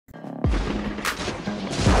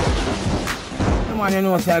man, you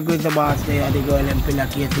know, say Grizzleboss there, the girl them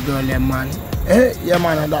pillocate the girl them, man. Eh? Yeah,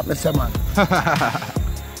 man, and that me say, man.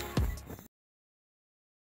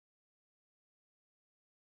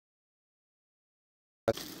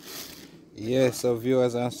 Yes, so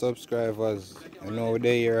viewers and subscribers, you know,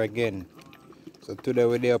 we're here again. So today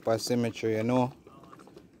we're there up at cemetery, you know.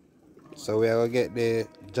 So we are going to get the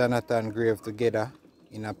Johnathon grave together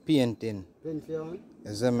in a painting.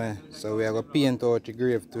 You see me? So we are going to paint out the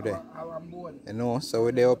grave today. You know, so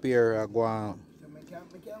we're there up here going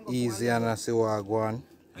easy and I see what I go on.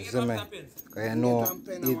 You see me? Because you know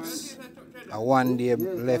it's a 1 day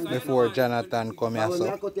left before Johnathon come here,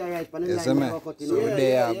 so you see me? So we're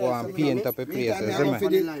there go and paint up a place, you see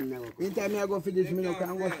me? Meantime, I go for this, I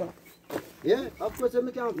can go stop. Yeah, of course I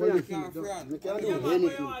can't play anything. I can't do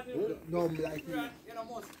anything. Dumb like you.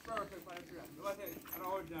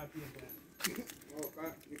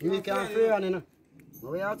 You can't play on it.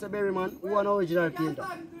 We have to bury man who an original painter.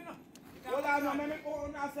 Hold on, no, man, go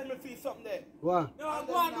and send me feel something there. What? No,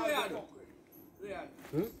 go on, do it.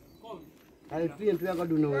 Come. I paint we are going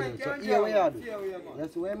to do now. So here we are.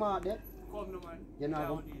 That's where I'm at there. Come, no, man. You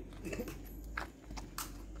know.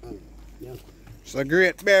 Yeah. So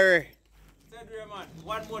great, Barry. Man.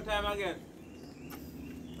 One more time again.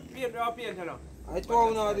 Paint or paint now. I told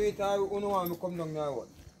you now do it, I don't want to come down now.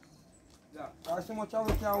 Yeah. I see much of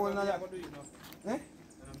it can hold now. Eh?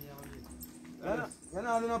 You're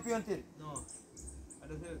not doing no painting? No. I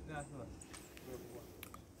don't say that's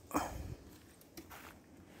not.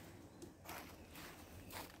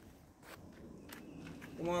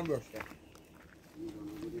 Come on, brush that.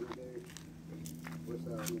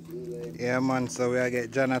 Yeah, man, so we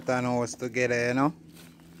get Johnathon house together, you know.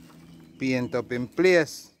 Paint up in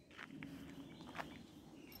place.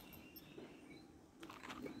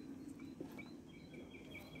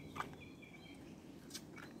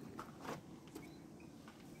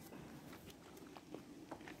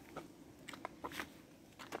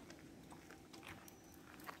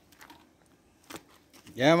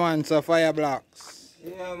 Yeah, man, so fire blocks.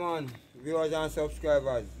 Yeah, man, viewers and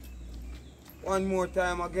subscribers. One more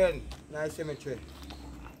time again, nice cemetery.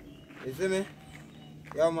 You see me?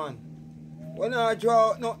 Yeah, man. We not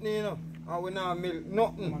draw out nothing, you know, and we not milk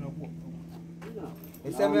nothing.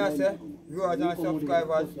 You see me, I say, viewers and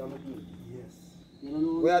subscribers,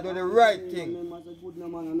 we are doing the right thing.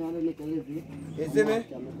 You see me?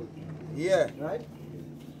 Yeah. Right?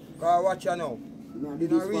 Because watch you now. In a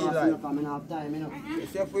real life. You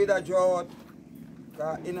see if we that draw out,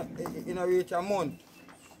 because in a reach a month,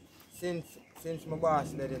 since my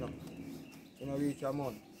boss led, you know, in a reach a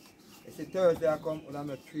month. You see Thursday I come, we'll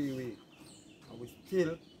make 3 weeks. And we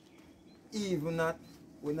still, even that,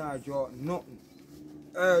 we not draw nothing.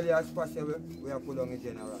 Early as possible, we are put on a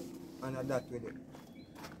general. And that we do.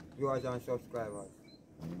 Viewers and subscribers.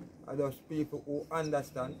 And those people who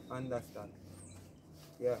understand.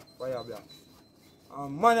 Yeah, fire black.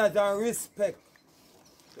 And manners and respect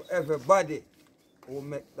to everybody who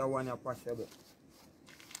make that one possible.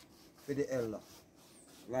 For the elder.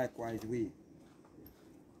 Likewise we.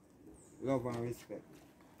 Love and respect.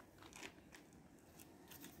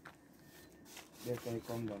 That's how you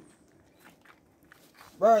come down.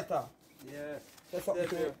 Bertha. Yeah. Say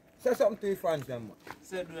something to your fans then, man.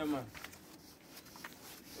 Say to them, man.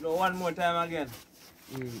 You know, one more time again.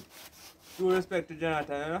 True respect to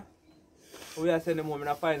Johnathon, you know? We are sending him in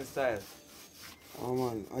a fine style. Oh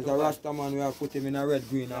man, as a rasta man, we have put him in a red,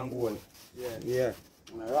 green and gold. Yeah.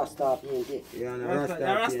 And a rasta paint it. Yeah, and a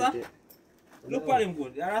rasta paint it. Look at him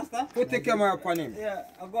good. You rasta? Put the camera upon him. Yeah,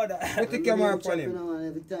 I got that. Put the camera upon him.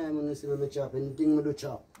 Every time when you see me chop, anything I do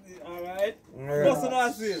chop. Alright. What's the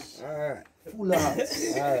last Alright. Full of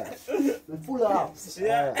house. Alright. Full of house.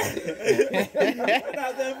 Yeah. That's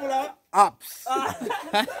full of Ups.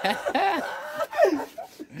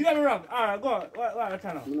 Give me wrong. Alright, go. What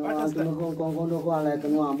channel? What style? Go like no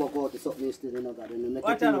one buck out something instead of that.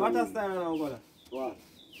 What channel? What style now, go? What?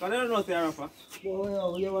 Because I don't know say rapper.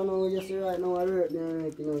 Boy, you want to just say right now I hurt me,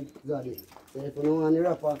 you know, got it. So if you don't want the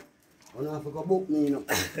rapper, you don't have to go book me, you know. You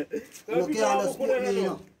can't just book me, you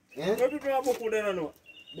know. Where people have book they don't know?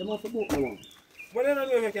 They must have book me, man. But they don't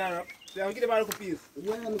know if you can rap. They will give them a little piece.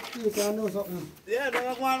 Yeah, I'm still can do something. Yeah, they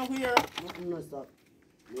don't go on here. Nothing no stop.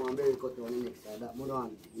 No one very cut on the next side. That more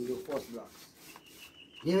on. You do first blocks.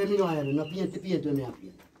 Yeah, me know I do. No paint when me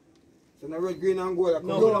paint. So now red, green and gold.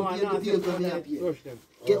 No, paint when me paint.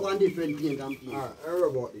 Get one different paint and paint. Alright, I heard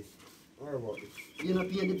about this. You know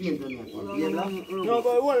paint when me paint. Yeah, black? No,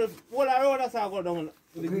 but what I road that's how I go down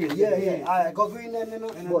to the green. Yeah. Alright, go green then, you know.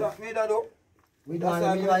 And me that up. We don't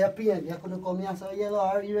have you paint. You couldn't come here so yellow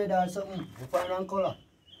or red or something. You find one colour.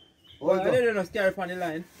 Well, I didn't know carry on the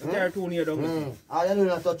line. Carry 2 near down. I don't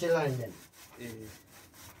know touch the line then.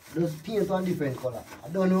 Those paint one different color. I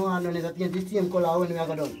don't know how to paint the same color when we are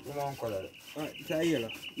done. Wrong color. Alright, it's a yellow.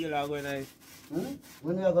 Yellow going nice.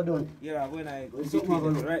 When we are done. Yellow going nice.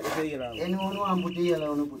 Right, it's a yellow. Anyone want to put the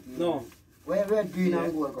yellow on put the No. Where red, green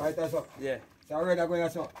and gold. Right, that's up. Yeah. So red are going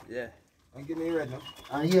to up. Yeah. And give me red now.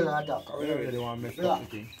 And yellow at top. We don't really want to mess up the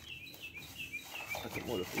thing. That's a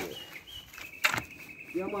model for you.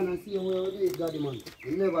 Yeah man, I see where we do it, daddy man.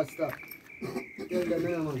 We never stop. Tell them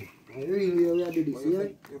here man. I really we are do this, yeah?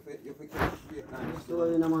 You fix it straight line. So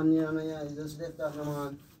you know man, yeah, just left that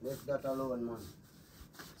man. Left that alone man.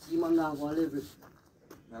 See man now go live it.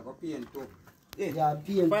 I go paint too. Yeah,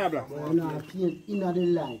 paint. Fire black. But you know, paint in the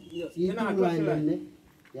line. See You two know, touch line the then line. there.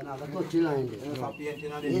 You know, touch the line there. You have paint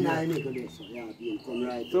in In the I make this. Yeah, paint come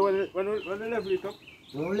right. So when you level it up,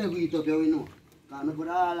 Don't level it up, you know. Because I put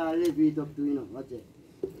all our level it up too, you know. Watch it.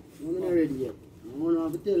 I'm not ready yet. I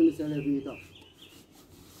want to tell me to level it up.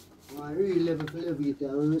 I really level it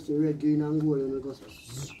up. I want to see red, green and gold and I go so.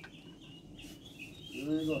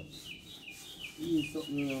 There you go. Use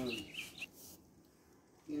something.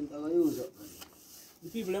 Paint I go use up. the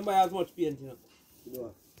people don't buy as much paint, you know.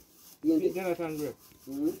 Do Paint it. Johnathon grip.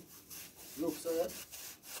 Look, so yeah.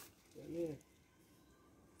 Yeah.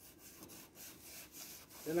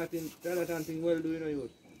 Johnathon thing well do, you know, you.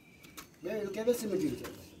 Mary, look at the symmetry, sir.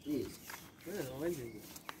 Please. Yeah, no, when did you?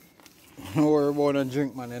 Don't worry about the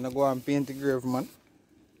drink, man. You go and paint the grave, man.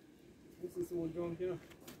 This is so drunk, you know.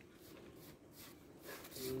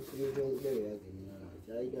 You don't play again, you know.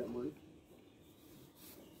 Try that, man.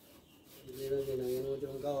 You know,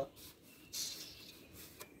 don't go.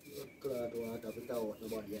 Cloud water without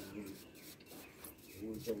nobody, man. You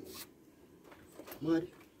won't jump. Mad.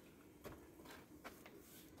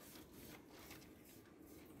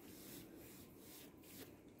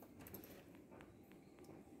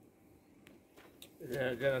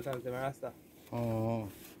 Yeah, Johnathon's the rasta. Oh.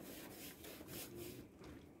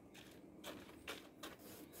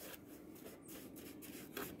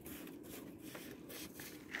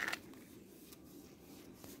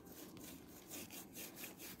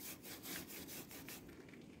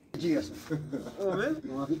 Jason. Oh, man?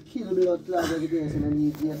 No, if you kill the blood clot every day, so then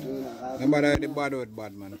you Jason, you know. Remember the bad word,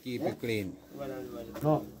 bad man. Keep it clean.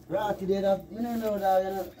 No. Ratty did that. You don't know that, you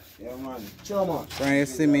know. Yeah, man. Sure, man. When you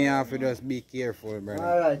see me, you have to just be careful, brother.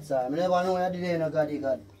 Alright, sir. I never know you did it, no God. Yeah,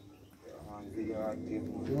 man. Video active.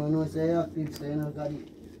 You want to know, say you have fix, say you know God.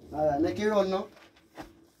 Alright, make it run now.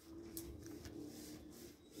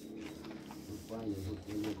 Fine, you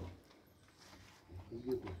go. You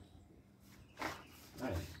go.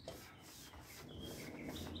 Alright.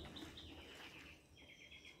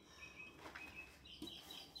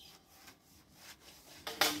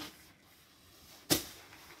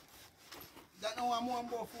 That no one more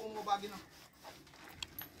about 4 more bag, you know.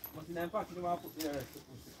 But in that packet, you want to put the rest to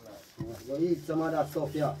push the flag. Go eat some of that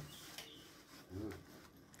stuff here.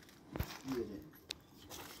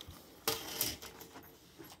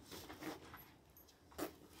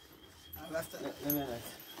 Rasta.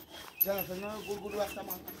 Johnathon, you good rasta,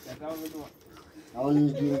 man. That's how we do it. I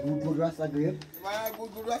only do good rasta grape. Why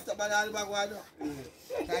good rasta, but all the bag why do?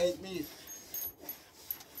 Can't eat meat.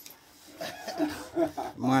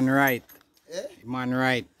 Man right. Eh? Man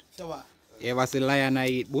right. So what? You ever see lion I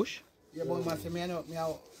eat bush? Yeah, but man say me know,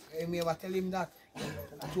 me ever tell him that.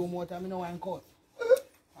 2 more times, me know one cut.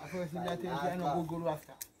 The first thing that tells you, I know good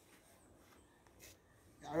rasta.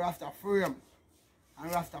 Yeah, rasta frame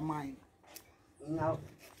and rasta mind. No.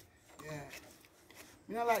 Yeah.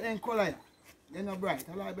 Me not like them color, yeah. They're not bright.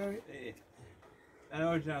 I like berry. Yeah. That's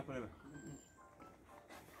original for them.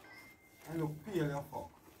 I look pale, you fuck.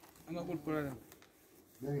 I'm not good for them.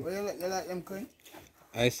 Well, you like them kind?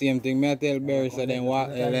 I see him thing. Me I tell Barry so then walk,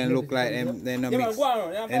 then look like them. Then no Yeah, man, mix. go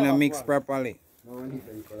on. Yeah, Then no go mix on. properly. No one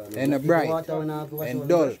different color. Then no bright and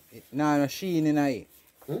dull. Nah, no sheen in it.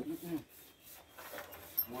 Want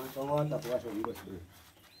some water to wash up the brush.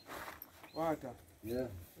 Water. Yeah.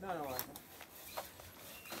 No, no water.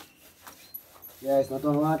 Yeah, it's not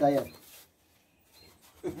on water yet.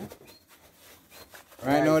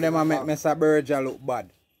 Right now, them a make Mesa Burger look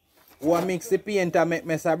bad. Who a mix the paint and make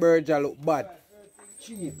Mesa Burger look bad?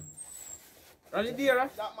 Cheap. Run it there, huh?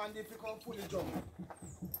 That man need to come fully drunk.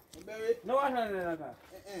 You berry? No water in that.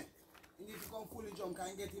 He need to come fully drunk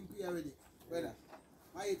and get him pay already. Brother.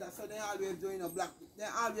 My eater, so they always doing a black. They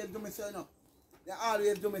always do me so, you know. They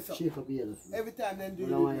always do me so. Shake up here. Every time they do I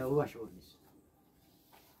don't want you to wash out this.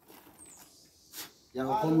 Yeah,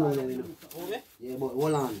 come down there, you know. Okay? Yeah, but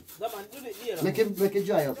hold on. That man, do it here. Make it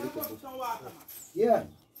dry up. Some water, man. Yeah.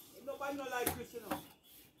 Nobody no like this, you know.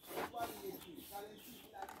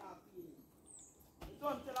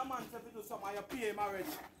 Don't tell a man to do something and you pay him already.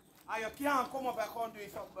 And you can't come up and come do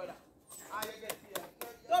something, brother. And you get here.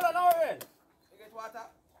 No, Red. You get water?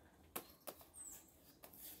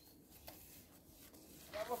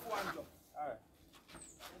 You go for one job. Alright.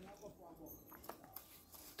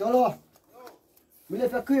 Tolo, me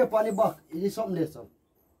left a crepe on the back. It is something there, son.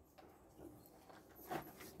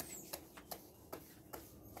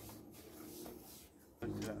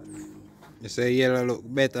 You say yellow look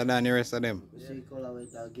better than the rest of them? You see color white,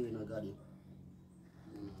 I'll give you a garden.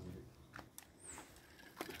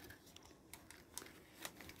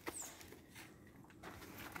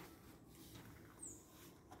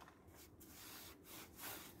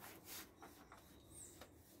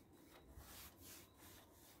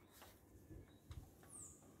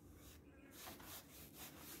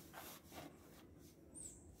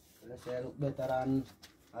 Let's say I look better than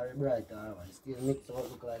Harry Bright, alright. Still mix up,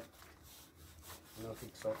 look like you know,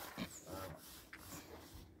 fix up.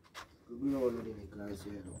 Good blow with the class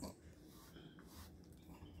here though.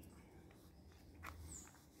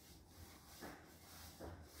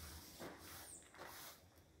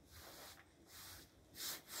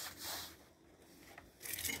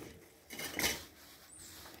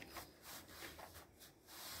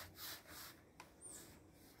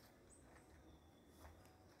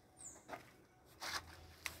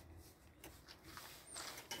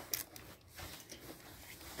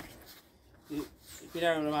 You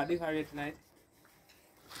don't remember decorate tonight?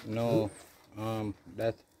 No,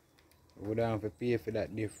 that we don't have to pay for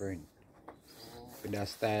that different. For that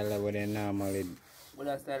style that we then normally, What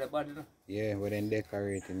that style of body, no? yeah, we then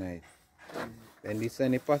decorate tonight. Then this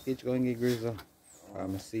any package going to get Grizzle.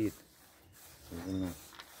 I'm see it. You know.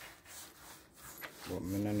 But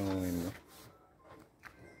I don't know him. No.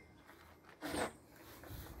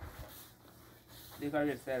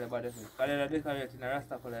 Decorate style of body. Because they decorate in a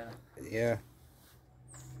rasta color. Yeah.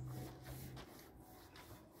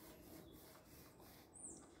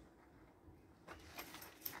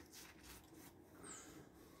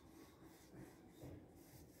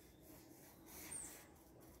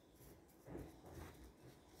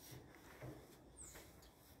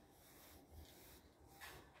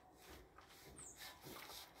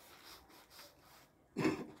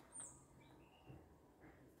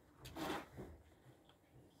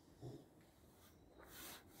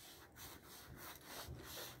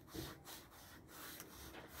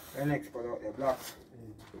 The next part out there, black.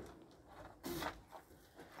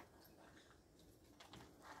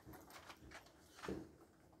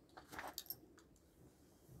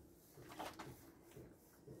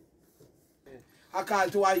 I call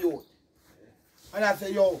to a youth. And I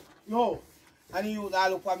say, yo. And the youth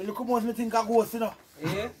look for me. Look how much me think I ghost, you know.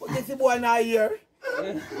 Yeah? But this boy not here.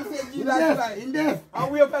 Yeah. He said, In there, in there.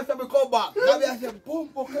 And we have to come back. Now we say, boom,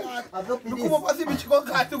 boom, I've looked at look this. how much me go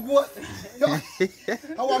catch the ghost.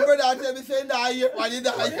 And one brother tell me, say, nah, here, why did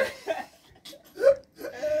I here?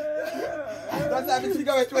 That's how the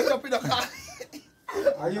cigarette went up in the car.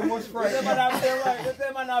 Are you most The frightened?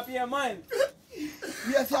 same man up here, mine.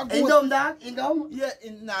 Yes, you're In good. gum, dog? In gum? Yeah,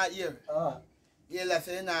 in not here. Yeah, let's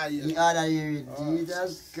say not The here. other year,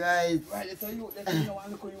 Jesus Christ. Right, let's say you, let's say you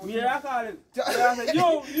want to call you. Me, I call him. I say,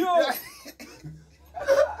 yo. You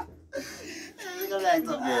don't like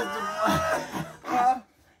to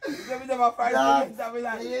You give me them a fight. Dog, You give me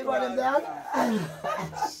that. you got him, dog?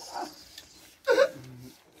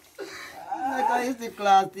 Like I used to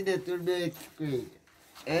class today to the 8th grade.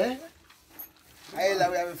 Eh? I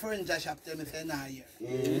we have a furniture shop tell me say nah here.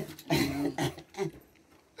 Yeah.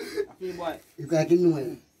 Hey, boy. You like you know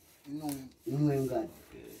him. You know him. You know him, God.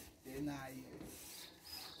 Say nah here.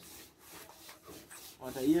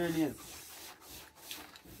 Want a year in.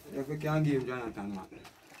 If you can give Johnathon,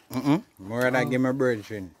 man. More than give my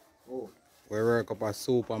virgin. Oh. We work up a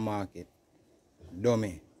supermarket.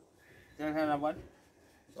 Dummy. Tell her about.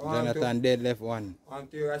 Johnathon dead left one.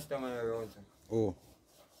 Want to rasta man around, sir. Oh.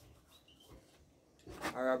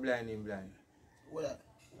 Or a blind in blind. What that?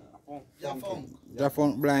 Jafong.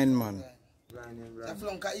 Jafunk blind man. Blind in blind.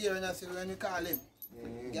 Jafong can hear and I say when you call him.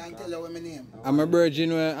 You can't tell her what my name. I'm a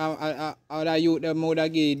virgin where how that youth them would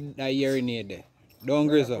have give that hearing aid there. Don't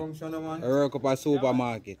Grizzle. Function, man. I work up a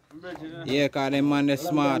supermarket. Yeah, cause them man they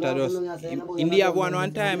smart. I just in have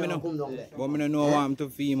one time, you know. But I don't know what I'm to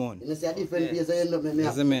feel on. You see a different place I end up with me.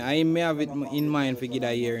 You see me? I may have it in mind to get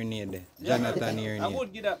that hearing aid there. Johnathon hearing I aid.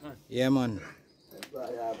 would get that, man. Yeah, man.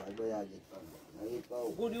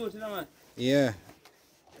 Good youth, you know, man. Yeah.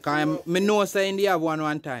 Cause I know say in the have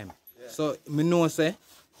one time. So I know say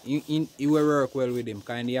you will work well with him.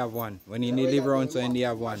 Cause in the have one. When he live around so in the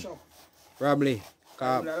have one. Probably.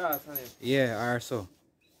 Yeah, or so.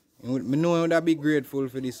 Me know I would have be grateful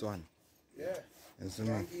for this one. Yeah. Yes, Can't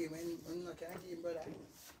man. give him, can't give him, brother.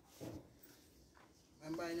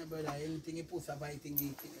 I'm buying a brother, anything he puts up, I think he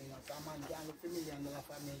think, you know. Some man can't look for $1 million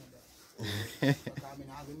for me, brother. So I mean,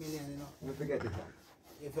 I have $1 million, you know. Don't forget it.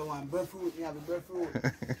 If you want breadfruit, you have a breadfruit.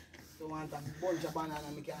 If you want a bunch of banana,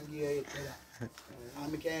 I can give you it, brother.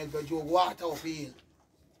 And I can help you water up here.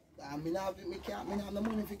 I mean, I have the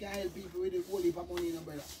money if you can help people with the whole heap of money, you know,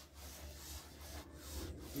 brother.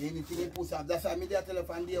 Anything he puts up, that's why I tell you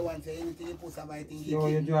from day one, say anything he puts up, I think he No,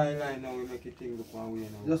 you can. draw a line now, we make it think look one way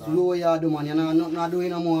now. Just low you do, man. You're not doing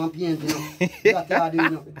no more paint, you know. That you do, you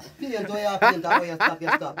know. Paint or you paint, or you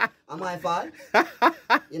stop. Am my fault?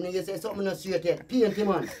 You know, you say something not straight yet. Paint,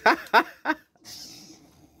 man.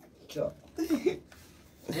 Sure. I'm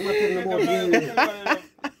not talking about paint.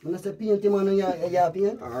 When I say paint, man, you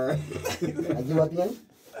paint? Alright. I give a paint?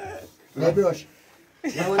 My brush.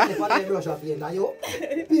 Now when you find brush of paint, are you?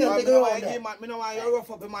 Paint the ground there. I don't want you rough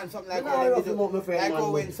up a man, something like You know rough him up, my friend, like man,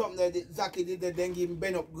 how when man. something that Zaki did, then give him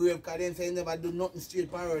bend up grave, because then say he never do nothing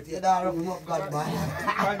straight priority. You don't rough him up, God, man.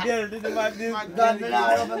 God, this is my this. God, me not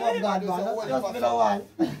rough him up, God, man. Just me the one.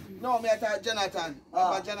 No, me I tell Johnathon.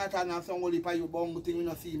 But Johnathon have some holy for you, but thing you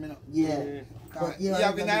not see me now. Yeah. You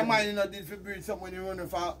have in your mind, you know, this will build something when you running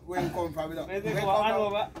for where you come from. Where you come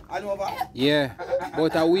from? I know about. Yeah.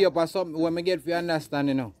 But a way up or something when me get for understand,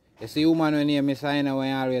 you know. You see woman when you sign when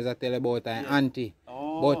you always tell about an auntie.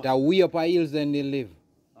 But a way up a hills then they live.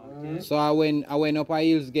 Okay. So when up a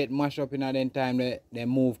hills get mashed up in that time they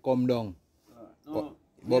move come down. No.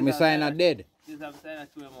 But me sign a dead. This have sign a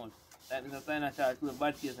 2 months. Like Mr. Sign a charge to a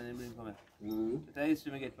bad case and then bring come here. It's a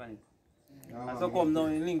history me get funny. And so come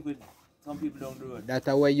down in link with some people down the road. That's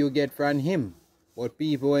where you get from him. But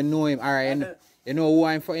people will know him. Alright, you know who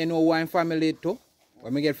I'm family too?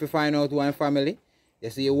 When me get to find out who I'm family, you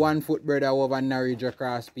see 1 foot brother over Norwich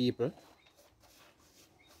across people.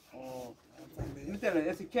 Oh. You tell her,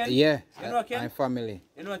 you see Ken? Yeah, You know Ken? I'm family.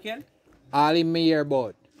 You know Ken? All in me hear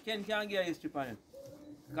about. Ken can't get a history on him.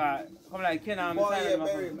 Because come like Ken and Boy, Mr. yeah,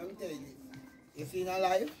 Barry, let me tell you. You see in a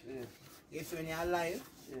life, Yeah. you see when you're alive,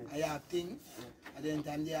 Yeah. I have things, at the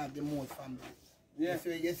time they have the most family. Yeah. You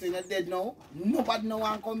see when you're dead now, nobody no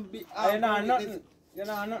one come be. You know nothing. You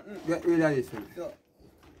know nothing. Get rid of this one. So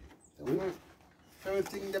first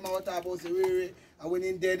thing them out about say, and when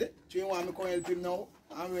he's dead, do you want me to come help him now?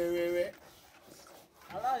 And where?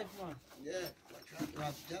 Alive, man. Yeah,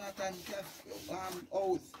 Johnathon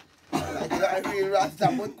house. Like a real rasta,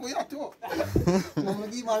 but go here too. I'm going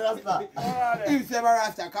to give my rasta. If you say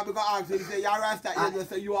rasta, come because ask him, say you're rasta, he just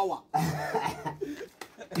say you are what?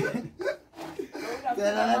 You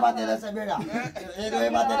never tell us, brother. You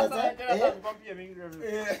never tell us, eh?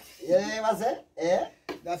 You never say, eh?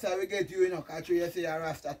 That's how we get you, you know, because you say you're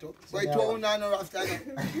rasta too. But you don't know no rasta,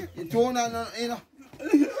 no. You don't know, you know.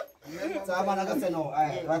 So I'm going to say no,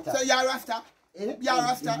 alright, rasta. So you're rasta? Eh? You're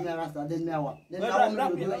rasta? You're rasta, then me what? Then I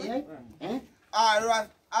want me to do it, eh?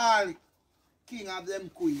 All king of them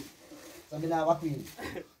queen. So me have a queen.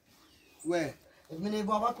 Where? If me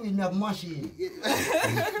never have a queen, me have machine.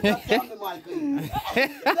 That can't be my queen.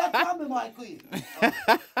 That can't be my queen.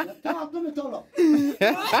 You talk to me, Tolo.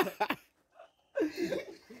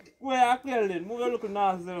 Where I clear it? Move your look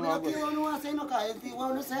nasty. Me not care what you want to say, no, because if you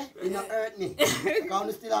want to say, you not hurt me. Because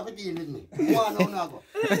you still have to deal with me. You want to know,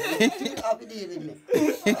 you still have to deal with me.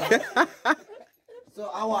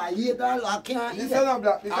 So I want to eat that, I can't eat This it. is not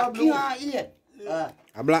black, this I is blue. can't eat it.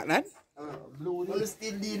 A black lad? Blue, you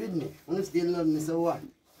still deal with me. You still love me, so what?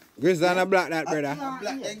 Grizzleboss a black lad, brother.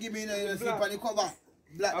 Black, then give me, you know, you sleep on the cover.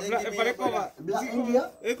 Black, then Black, give me, for the you know, cover. Black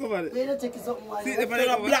India? Hey, come on. Wait, take something while See, you the want. for the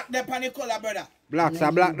cover. black, they pan the color, brother. Black's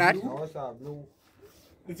a black lad. No, it's a blue.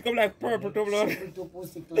 It's come like purple to blood. To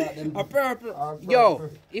pussy cloud them. A purple. Yo,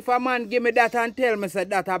 if a man give me that and tell me say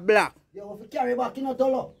that a black. Yo, if you carry back, you know,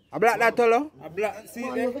 Tolo. A black that tolo? A black. See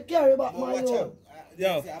Man, there? if you carry back, But man, watch yo. out.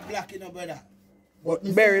 Yo. See, I'm black, you know, brother.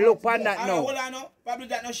 But Barry, look pan that And now. hold on, no. Probably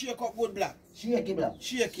that no shake up good black. Shake it, black.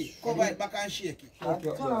 Shake it. Cover it back and shake it. Come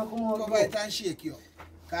on, Cover it and shake it.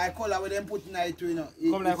 Because color with them putting it, you know.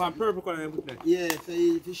 Come like one purple color and put there. Yeah, so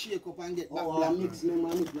if you shake up and get back Oh, black. I mix them,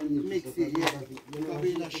 Mix it, yeah. Cover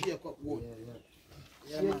it and shake up good.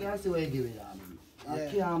 Shake it and see what you give it, man. I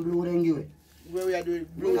Yeah. can't blue, then give it. Where we are doing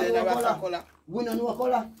blue, then the rasta color. We don't know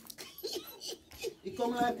color. It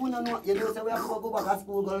come like we don't know. You know, say we have to go back to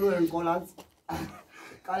school, go learn colors.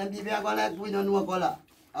 Because them people are going like we don't know color.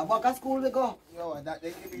 Back at school we go. Yo, that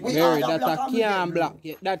they give me. We Barry, are the that black a and we get can blue. black.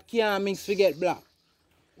 Yeah, that can mix to get black.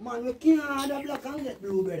 Man, we can't have the black and get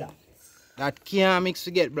blue, brother. That can't mix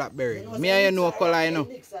to get blackberry. Me and you know color, you know.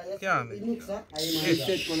 Can't. Mixer.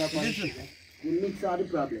 Yes. The mixer are the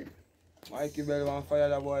problem. Mikey Bell want fire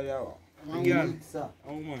that boy there. Yeah. Mixer.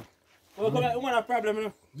 Oh man. Oh, come on, woman a problem, you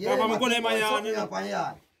know. Yeah, Come on, go in my yard,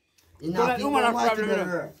 you know. Woman a problem, you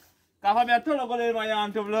know. Cause I'm a told go in my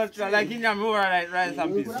yard to blood, like in your more rice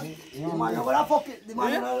and peas. The man you gonna fuck it. The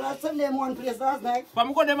man you gonna send them one place last night.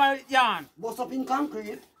 Come go in my yard. Bust up in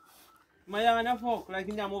concrete. My yard a fuck, like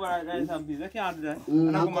in your more rice and peas. I can't do that.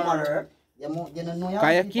 And I come come around. You don't know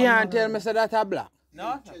Cause you can't tell me say that a black.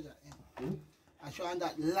 No? I showed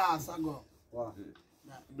that last ago. What?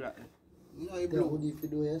 Black. You know, he Blue. blue. What if you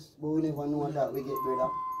do yes? But we never know that we get brother.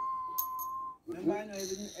 Remember, I know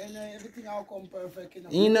everything will come perfect. You know.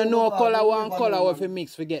 You know no color one color if you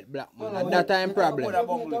mix we get black man. And that time problem. You could have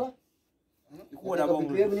bungalow.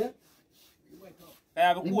 I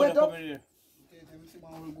have a code coming here. Okay, so we see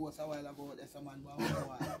man will go a while ago. There's a man who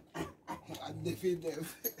will I defeat them.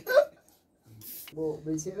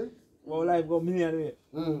 But you see? Well, life go million way.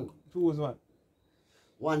 Choose one.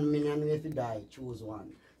 1 million if you die, choose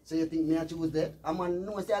one. So you think me I choose that? A man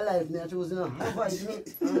knows your life, me I choose no. Advise me.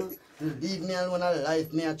 Leave me alone a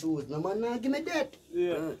life, me I choose. No man, nah, give me death.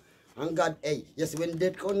 Yeah. And God, hey, yes, when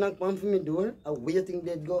death come knock on for me door, where you think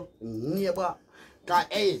death go? Neighbor. Cause,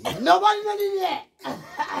 hey, nobody know in there.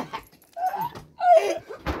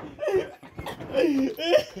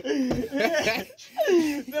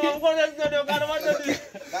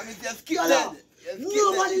 That means you're scared.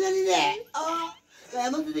 Nobody know in there. I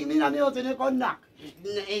don't think me and me out in the come knock.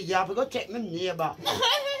 Hey, you have to go check my neighbor.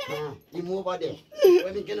 He move over there.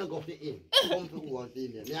 When me gonna go to him, come to one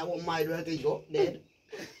thing there. Me I want my daughter to go dead.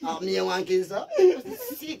 Me one kill sir.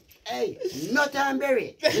 Sick. Hey, no time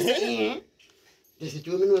bury. This is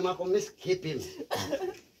 2 minutes. I come skip him.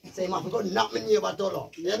 Say, I go knock me neighbor tolo.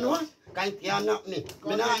 You know? Can't knock me.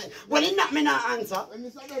 When he knock me, not answer. When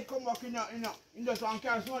Mr. Dead come back in just one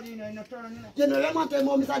car, somebody in the turn, you know. You know, let me tell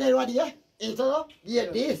you, Mr. Dead, what here? In tolo?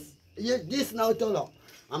 Yeah, this. Yeah, this now tolo.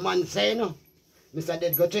 A man say, no. Mr.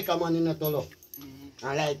 Dead go check a man in the tolo.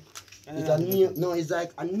 And like, it's a name. No, it's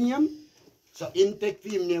like a name. So, in take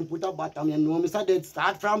film name, put a bottom, you know, Mr. Dead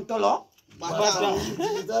start from tolo.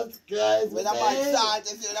 Jesus Christ. When a man start,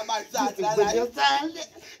 you see when a man start,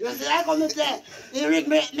 You see, I come and say, he ring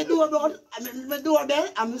me doorbell,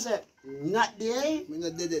 and I say, not there. we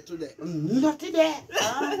not did it today. Not today.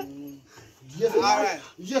 Alright.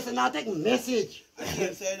 Just not take message. I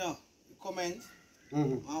can say no. Comment.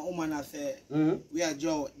 One woman has said, we are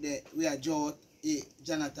Joe,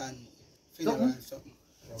 Johnathon funeral and something.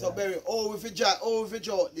 So Barry, we fi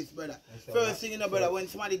draw this brother. First thing you know, brother, when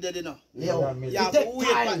somebody dead, you know. Yeah. You have to wait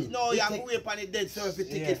on it. No, you have to wait on it dead, so if you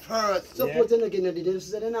take it first. Suppose you not getting the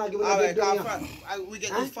so then I give Alright, you we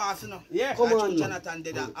get this fast, you know. Yeah. Come on. Johnathon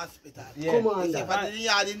dead at hospital. Yeah. Come on. If I didn't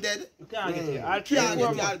yard him dead, You can't get it. I'll you try can't to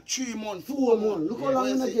get get it 3 months. 4 months. Look how long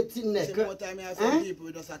you not get in there. See more time I have some people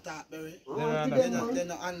with us attack, Barry. They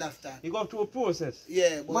don't understand. You go through a process.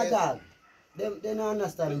 Yeah, but My dad, they don't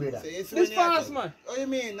understand, brother. So you see It's when you fast, have- man. Oh, you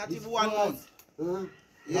mean not even 1 month?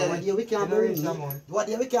 Yeah. What day we can't bury What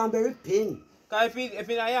day we can't bury pin. Cause if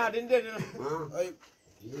in a yard in dead, you know. Oh,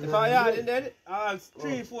 If I yard in dead,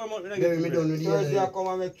 3-4 months when I Bury get me to down it. with Thursday I the come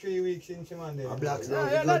and make 3 weeks in man there. a black Yeah, now.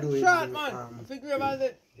 you're We not go do it. short, man. Figure about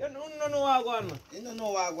it. You don't know how going, man. you don't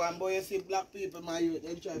know what I want, boy. You see black people, my youth,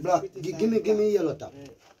 they try to Black, criticize give me yellow top.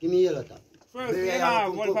 Give me yellow top. First, Bury you I know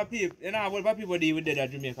come- what for people. You know what people deal with dead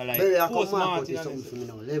at Jamaica, like Bury I come post mark out Martin this and something for this.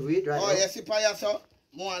 me now. Live with it right Oh, now. you see fire, so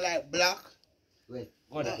more like black. Wait.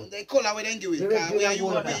 What that? The color we then give it. Maybe Cause we are you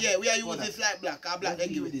want using, we are using this like black. Cause black then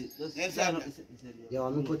give it. Then say black. Yeah,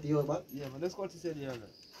 I'm put you back. Yeah, but let's go to say the other.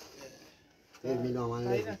 Tell me now, man.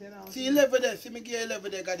 live. See 11 there. See me give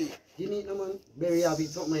 11 there, got it. Give me no man. Bury have it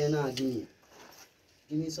something you not give me.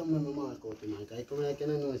 Give me something my mark out man. Cause I come like I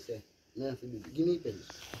know say. Nah, give me pen.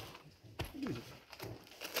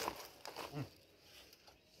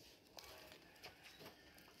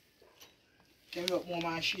 Carry up more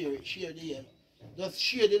man, share it. Share the yellow. Just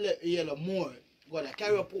share the yellow more. Go there.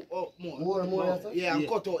 Carry up more. More, that's it? Yeah, and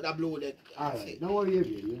cut out that blue there. Alright, don't worry about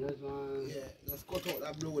it. That's one. Yeah, just cut out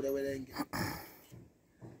that blue there we then give.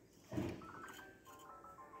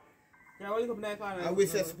 Yeah, what you come back on? And we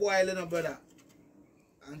say spoil you know, brother.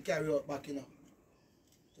 And carry out back, you know.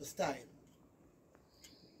 To style.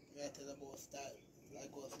 We are talking about style.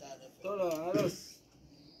 Like our style. So, I just...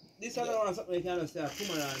 This other one something you can't say,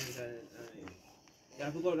 come around it. You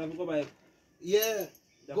have to go by... Yeah,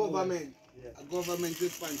 the government. Yeah. A government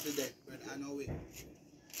response to that, brother. I know it.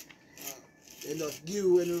 They just give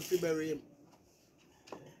when you feel bury him.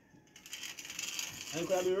 And it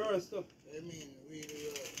could be raw stuff. I mean, really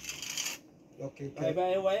raw. Lucky, If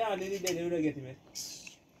I were here, they did they would get him.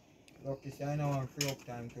 lucky, say I know I'm free up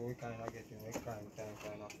time too. We kind of get him. We kind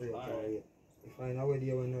of free up time. If I know where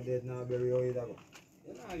they when no dead now, bury how you go.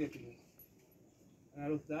 You're not getting him. I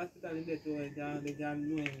look the hospital in there too, they can't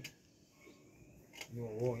do anything. No,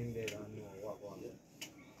 walk in there and no, walk on there.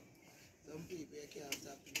 Some people you can't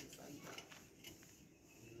stop people from that.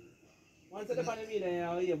 Once at the pandemic,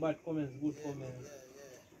 I hear bad comments, good comments. Yeah.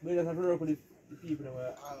 But you have to work with the people.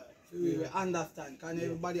 Alright. So we understand. Can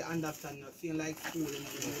everybody understand? Not seeing like school and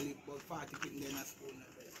really about 40 people in the school.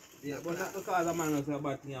 Yeah, but not because a man was a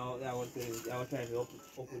bad thing, I was trying to up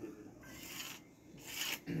with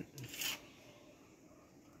it.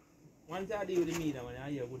 Once I deal with the media, man, I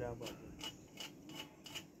hear good or bad.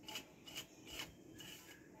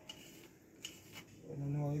 I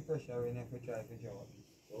don't know the pressure when if we try to job.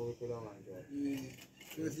 So we could have one job. Yeah.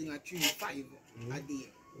 First thing at 3, 5 a day.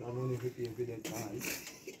 I'm only 15 for that time.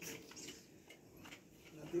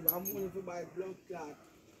 Not even I'm only to buy blood clot.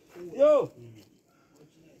 Yo!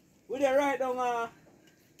 We there right down,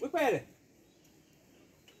 we pay it.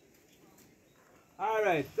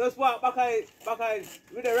 Alright, just walk back,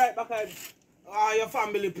 we there right back. Your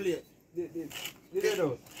family place. The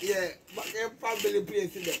house. Yeah, but your family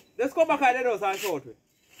place today. Let's go back at the house and shout it.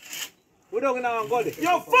 We don't know go there.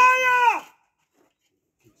 Your fire!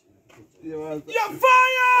 Your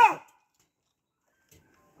fire!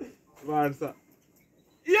 Rasta.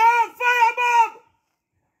 Your fire bomb!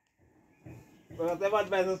 But the bad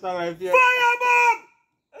business time here. Fire bomb!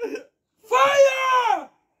 Fire!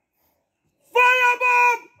 Fire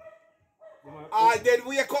bomb! Ah, then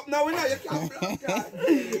wake up now, you know, you can't block that.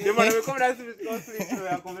 The man will come down to go sleep so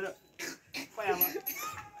I come with fire man.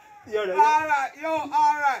 Yo, Alright,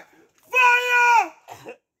 alright. Fire!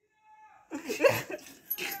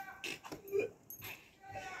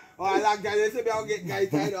 Oh, like that, they say I'll get guys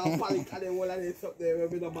tired of panic and then all of this up there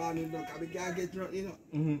with the man in the car. We can't get, you know.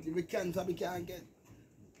 If we can, so we can't get.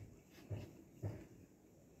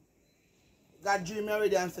 God dream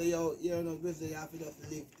already and say, yo, you know, Grizzly, you have to just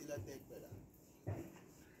live till the dead, brother.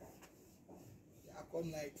 You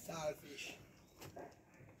come like saltfish.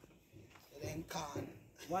 You then can.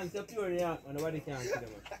 once you're pure in the heart, man, nobody can kill him.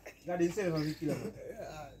 God himself has to kill him.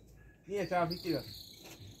 Nature has to kill him.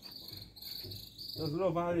 Just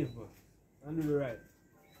love and live, bro. And do the right.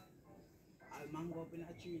 I'll mango up in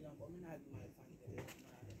a tree, but I'm not my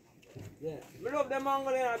fan. Yeah. I love the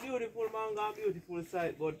mango, they are beautiful mango and beautiful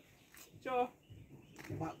sight, but sure.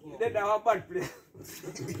 They don't have a bad place.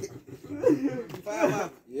 Fireman,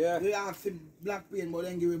 Yeah. they have some black paint, but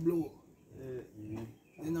then give it blue.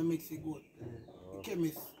 They don't mix it good. The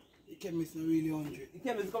chemist not really 100. The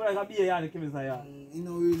chemist come like a beer and the chemist are here. He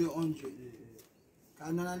not really 100.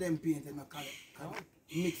 Because none of them paint are not connect.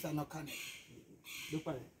 Mix are not connect. Look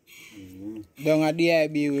at it. Down at the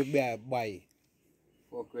IB we buy.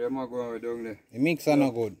 Fuck, where am I going down there? The mix are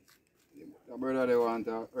not good. The brother they want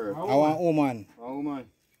to earth. I want woman. A woman.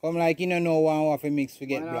 Come like you don't know one what to mix to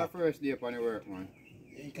get Man, our black. first day upon the work, man.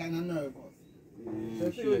 He kind of nervous.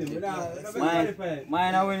 So see with him, without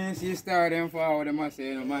Mine, when you see star them forward, they must say,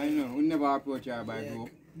 you know, man, you know, we never approach her by group.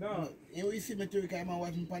 no. You will see me too, because I'm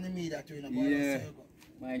watching on the media too, you know, Yeah.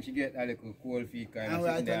 Mine, she get a little cold feet kind and of we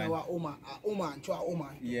are sitting telling there. you a woman, to a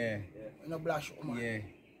woman. Yeah, You know, blush woman. yeah.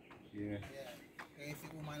 Yeah. If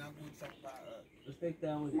the woman are good stuff for her. Respect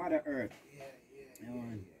that one. Mother Earth. Yeah. Yeah,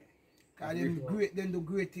 man. Because them do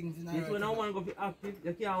great things in This her. when a woman go be active,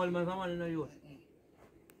 you can't hold him as a man in the youth.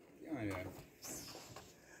 Yeah, yeah.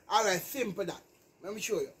 Alright, simple that. Let me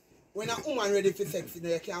show you. When a woman ready for sex, you know,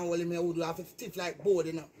 you can't hold him, you would have to stiff like board,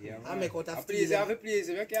 you know. Yeah, and make out a steel. Please, I please,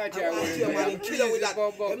 if you can't try I with man, kill her with that.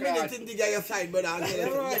 The minute you dig at your side, brother, and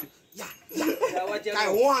tell her, yeah. I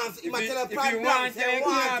want, if I tell her if you want, you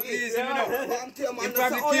can't please, you know. I'm telling man, You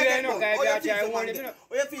probably kill her, you know, if you try to hold him, you know.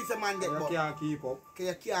 Oh, you feel some man dead, You but can't keep up.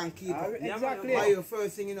 you can't keep up. Exactly. Why your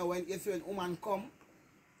first thing, you know, when you see when woman come,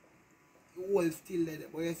 you hold still there,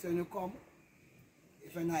 but you see when you come,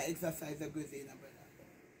 if you not exercise a good thing, brother,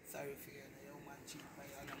 sorry for you, your woman cheap,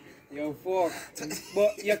 Yo, fuck.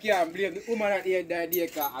 But you can't blame the woman at the end of the day,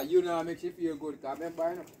 because you know, makes you feel good. Because remember,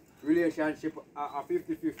 you know, relationship are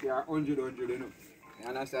 50-50 or 100-100, you know. You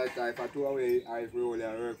understand? Because if I throw away, I roll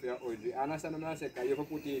and work for 100. You understand what I'm saying? Because if you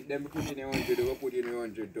put in, them put in 100, you put in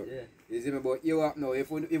 100 too. Yeah. You see me? But you up now, if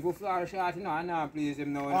you fall short, you know, I know, please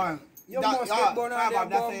him now. Alright. You must get born on them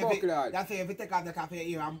bumbuck, lad. That's if you take off the cafe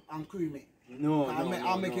here and cream it. No,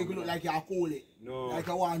 I'll make it look like you're cool it. No. Like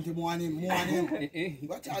I want him, more than him.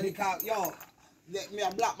 But Charlie can't, yo, me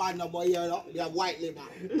a black man no boy here, no? Me a white liver.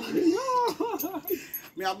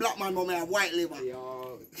 Me a black man, but me a white liver.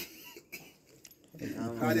 Yo.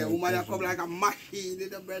 Because the woman that come like a machine in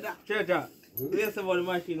the brother. Checha, what you say about the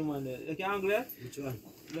machine woman there? You can't grab? Which one?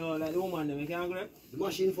 No, like the woman there, you can't grab? The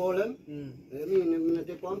machine for them? I mean, I'm gonna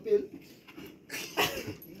take one pill.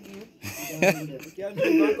 You can't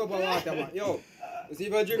drink one cup of water, man. Yo, you see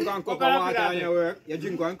if you drink one cup of water in your work, you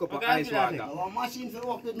drink one cup of ice water. Our machine for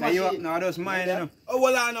work with Can you machine. no, that's mine, you know. Oh,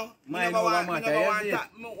 well, I know. Mine over matter, I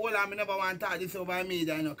never want to talk this over me, you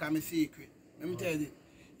know, because I'm a secret. Let me tell you.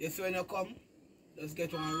 You see when you come, just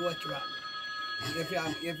get one road rag. If you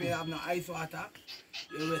have no ice water,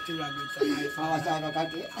 you wet your rag with some ice water.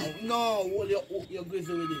 No, hold your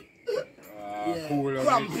grizzly with it. Yeah. Cool.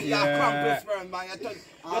 Crampy, crampy sperm, man. You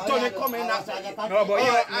turn it coming now. No, but I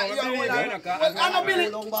don't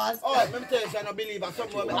believe. Oh, let me tell you, I don't believe. I tell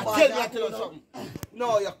you something.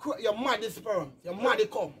 No, you're mad the sperm. You're mad the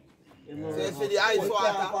cum. So you see the ice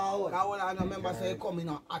water. I remember say you come in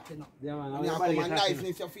hot enough. Yeah, man. And you come and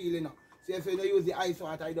niceness you feel enough. So if you use the ice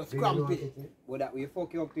water, you just cramp it. But that will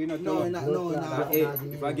fuck you up, you know. No. Hey,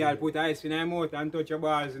 if a girl put ice in her mouth and touch your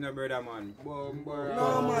balls, you know, brother, man. Boom, boom.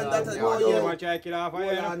 No, man, that's a boy. You want to try to kill off Hold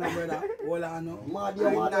her, on, brother. Hold on. Mad,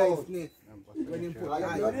 you're mad. Niceness. When you put the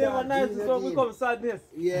ice. You never nice so become sadness.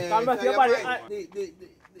 Yeah, Come back to your body.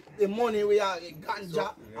 the money we are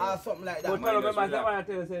ganja or something like that. But tell remember that one I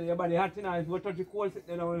tell you, say your body hot enough, if you touch the cold, sit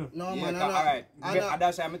there now, you know. No, yeah, man, alright.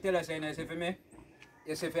 That's why I tell you, saying, for me,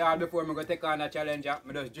 you see, for all before I go take on a challenge, I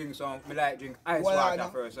just drink some, I like drink ice water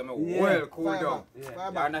first, so I'm well cool down. You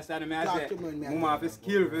understand me? I say, mama have a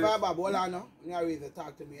skill. Firebab, hold on now. You always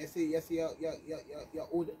talk to me. You see, your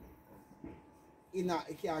old, you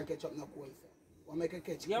can't catch up no cold. What make a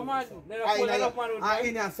catch? Yeah, man.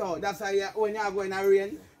 In your so that's why when you go in a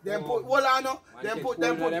rain, then put hold on now. Then put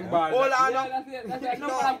hold on now. That's no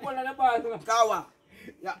man pull on the ball. Kawa,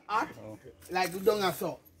 you're hot like you don't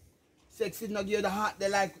so. Sex is not give you the hot, they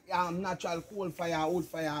like natural coal fire, wood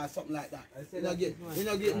fire or something like that. You don't get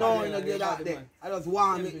that there. I just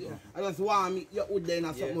warm it, your wood there or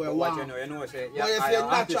something where warm. You know, say, But you say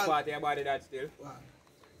natural. Part of your body that still.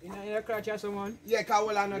 You know, you crotch or someone? Yeah,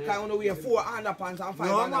 because I want to wear 4 underpants and 5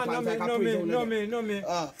 underpants like a prison. No, me.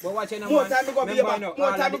 But watch it, More time we go be about,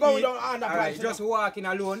 more time we go without underpants. Alright, just walking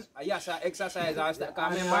alone, yes, exercise and stuff.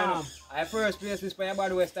 Because remember, I first place with my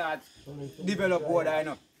body will start develop water, you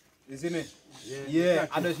know. You see me? Yeah.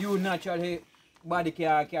 And just you naturally body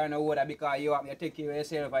carry no water because you have to take care of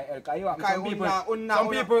yourself. Some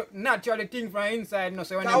people naturally think from inside, no.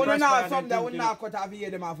 So when you press something that would not cut off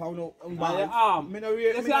them off of no arm. Let me tell you.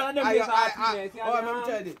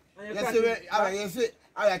 You see,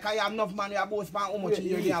 alright, because you have enough money, you both pan how much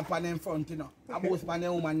you have on them front, you know. You both pan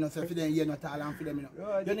them woman, so for them, you not tall and for them, you know.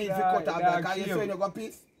 You need to cut off that because you say you go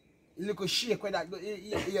piece. You look a shake with that,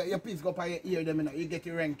 your piece go up on your ear, them, you know, you get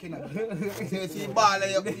your rank, you know. So you see ball,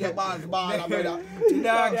 your balls ball, brother.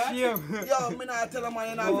 Dog shame. Yo, me not tell them, man,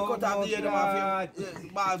 you know, if you cut off the ear, them off your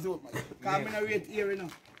balls out, man. Because I don't rate ear, you know.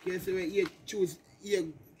 Because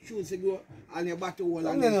you choose to go and your battle wall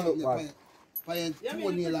and then something for your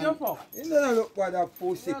toenail. You don't look bad that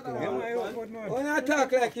pussy. When I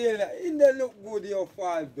talk like you, it don't look good, you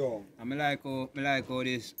fall down. I like how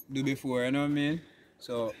this do before, you know what I mean?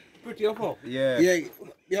 So, Pretty your fuck. yeah.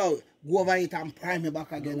 Yo, go over it and prime me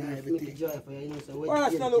back again and everything. Well,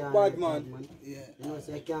 that's not look bad, man. Yeah. You know,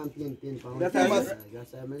 so I can't pain for That's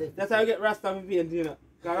how you get rasta with paint, you know.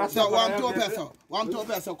 So, one two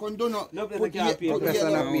peso, condone. No place can't paint.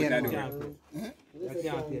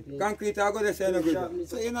 Concrete, I go to say no good.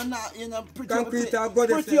 So, you know, pretty Concrete, I go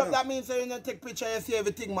to pretty say up, no. that means so you know, take picture, you see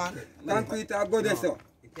everything, man. Concrete, I go to say. You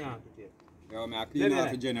can't paint. Yo, I clean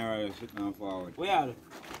off the general, sit now forward. Where are you?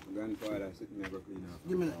 Grandfather, sit me, go clean off.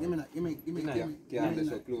 Give me that. Can't be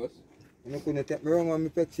so close. I'm not going to take me wrong on my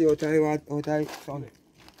pexy out of son.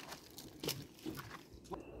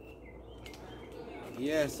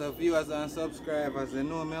 Yeah, so viewers and subscribers, you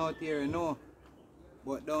know me out here, you know.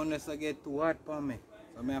 But down there so get too hot for me.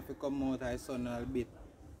 So I have to come out of the sun a little bit.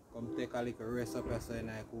 Come take a little rest up here in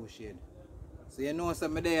the cool shade. So you know so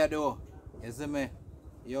me there though. You see me?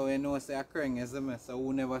 Yo, you know say I crying, you see me? So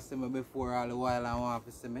who never see me before all the while and want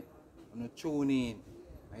to see me? You know, tune in.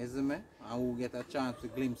 You see me? And who get a chance to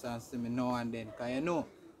glimpse and see me now and then. Because you know,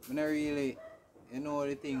 I not really, you know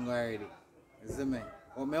the thing already. You see me?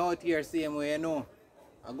 But me out here same way, you know.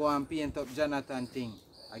 I go and paint up Johnathon thing.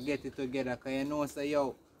 I get it together because you know say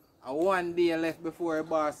yo, I one day left before the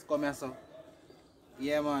boss come here so.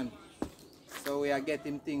 Yeah man. So we are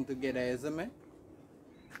getting thing together, you see me?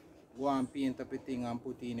 Go and paint up a thing and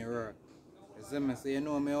put it in the work. You see me? So you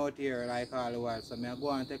know me out here like all the while. So I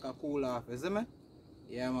go and take a cool off, you see me?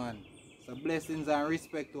 Yeah man. So blessings and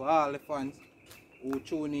respect to all the fans who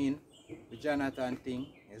tune in, the Johnathon thing,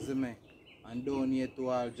 you see me? And donate to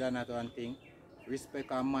all Johnathon thing.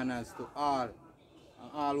 Respect and manners to all.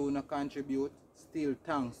 And all who no contribute, still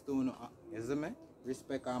thanks to no, you see me?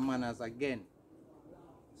 Respect and manners again.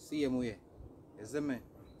 Same way. You see me?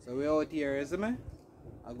 So we out here, you see me?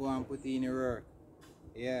 I go and put in the work.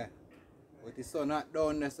 Yeah. But the sun not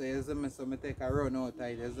down there, so you see me? So I take a run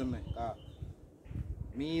outside, you see me?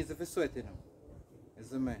 Me easy for sweating. You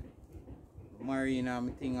see me? Marine and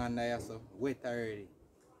my thing under here, so wet already.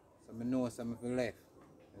 So I know so I feel left.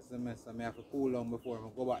 You see me? So I have to cool down before I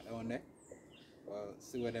go back down there. Well,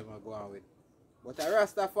 see what them are going with. But a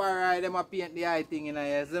Rastafari, them a paint the eye thing in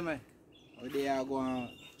here, you see me? They are going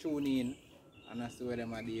to tune in and I see what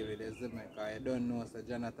them are deal with, you see me? Because you don't know so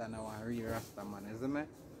Johnathon is a real Rasta man, you see me?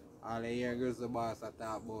 All you hear Grizzleboss talk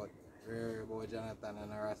about Johnathon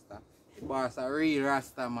and a Rasta. The boss a real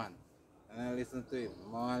Rasta man. And I listen to him. I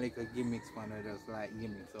want like a gimmicks man who just like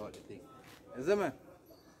gimmicks out the thing. You see me?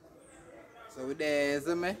 So we there, you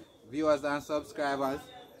see me? Viewers and subscribers.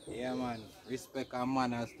 Yeah man. Respect and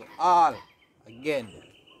manners to all. Again.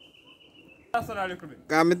 That's what I look at.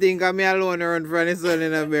 Cause I think I'm alone run from the sun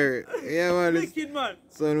in a berry. Yeah man. Wicked man.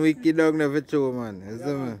 Son wicked dog never show man. You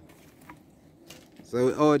see me? So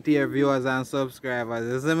we out here viewers and subscribers.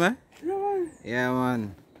 You see me? Yeah man. Yeah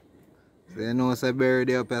man. So you know say berry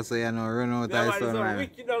there up here so you know run out of sun man.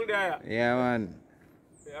 Wicked down there. Yeah man.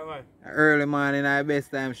 Yeah man. Early morning our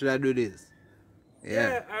best time should I do this.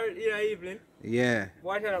 Yeah. In the evening. Yeah.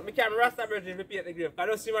 Watch out. I can't Rasta virgin to paint the grave. I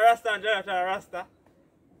don't see my Rasta and Johnathon are Rasta.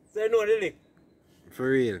 So you know the lick. For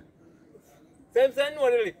real. Same say you know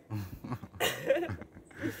the lick.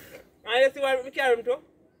 And you see what I carry him to?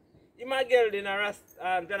 Him a gelding and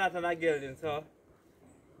Rasta Johnathon a gelding, so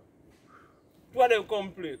two of them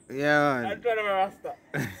complete. Yeah And two of them are Rasta.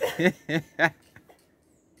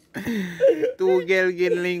 man. Two girls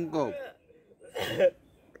get link up.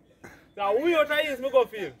 So we out of this, me go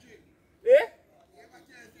feel. Eh?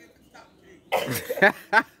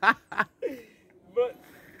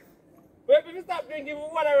 But if you stop drinking,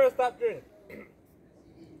 what I will stop drinking.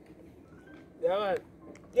 Yeah man.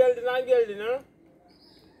 Gelding and gelding, you know?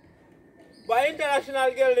 But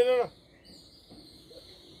international gelding, you know?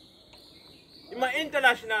 I'm an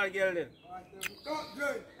international gelding.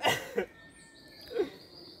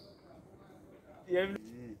 Yeah.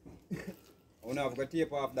 I have to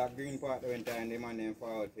tape off that green part when time the man them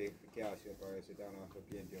forward for cash up or sit down after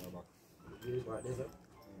paint your back.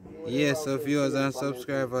 Yes, so viewers and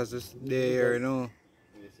subscribers is there, you know.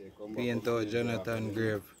 Paint out Johnathon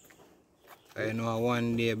grave. I know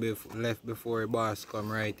one day left before the boss come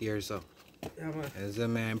right here, so. Yeah man. As a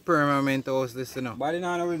man, permanent house this, you know. Body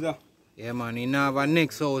now know is Yeah man, he never have a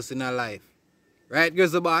next house in a life. Right,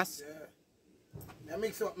 Grizzleboss? Yeah. I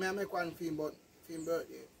mix up, I make one film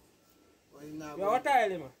birthday. You are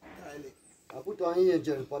tired, man? Tired. I put on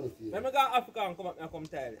angel upon the field. Let me go to Africa and come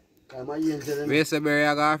tired. I'm an angel. Where say bury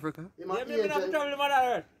I go Africa? I'm Yeah, an me not angel. travel to Mother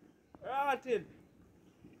Earth. Right in.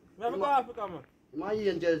 Let me go to Africa, man. I'm an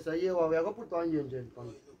angel, so yeah, we are going to put on angel upon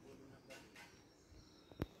it.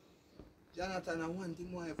 Johnathon, and one thing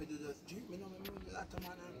more if you just drink, me know me lot of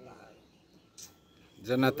man and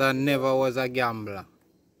Johnathon never was a gambler.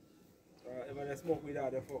 If I smoke weed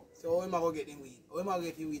out the fuck. so how am I going to get the weed? How am I going to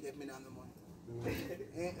get the weed if me not have the money?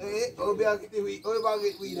 How am I get the weed? How am I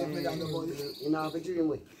get weed if me not have the money? You know, have a dream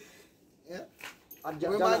with. Yeah? At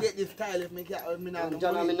How am I get this style if me not have the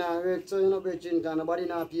John, money? I'm not rich, so you know, bitching, because nobody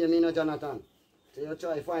not pay me, no Johnathon. So you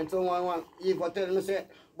try to find someone, you go tell me, say,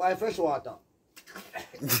 buy fresh water.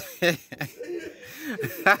 You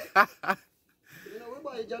know, we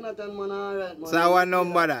buy Johnathon, man, alright, man. So what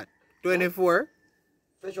number that? 24?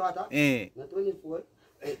 Fresh water? Eh. Not 24.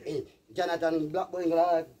 Johnathon, black boy,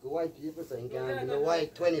 like white people, so you can give me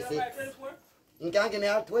white 26. You can give me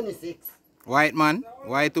a 26. White man?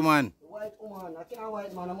 White woman? White woman, I can't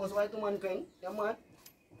white man, most white woman can. Yeah, man.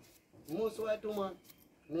 Most white woman.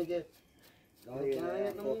 Nigga. I can't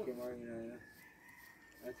get no more.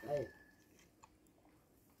 Hey.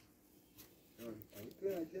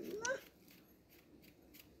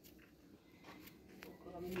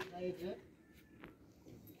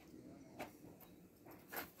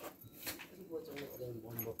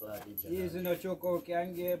 Yes, no choke out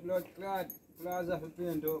can get blood clot. Plaza for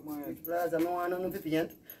paint out man. Plaza, I want nothing to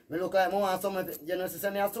paint. I look like I want some, you know, say,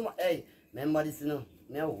 I have some, hey, remember this, you know,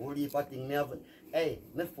 I have a whole heap of things, I have, hey,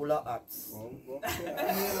 I'm full of arts.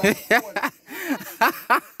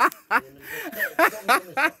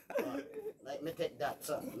 Like, me take that,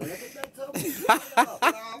 sir. Me take that, sir. You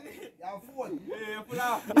have phone. Yeah, pull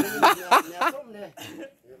out. You have something there.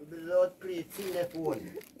 Blood plate, see the phone.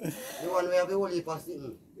 The one where have the whole heap of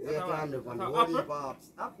sitting. Where you can I'm the one. So, What is Apple? pops?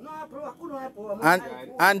 No, Apple. I couldn't Apple. I'm And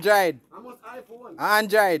iPhone. Android. I'm on iPhone.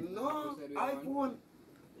 Android. No, iPhone.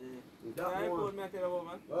 The That iPhone, one. me tell you about,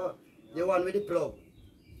 man. The one with the plug.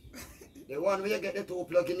 The one where you get the two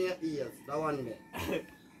plug in your ears. That one there.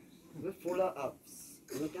 We're full of apps.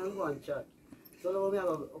 You can go and chat. So now we have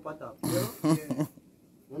up at top. You know?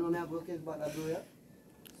 You know me have broke his back that door, yeah?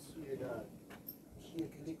 Swear that.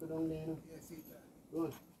 Shake a little down there, you know? Go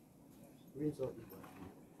on. Rinse out the back.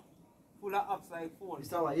 Full of apps like phone. This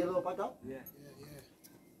is what, yellow up at top? Yeah.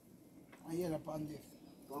 I hear upon this.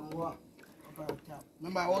 Come what? Up at the top.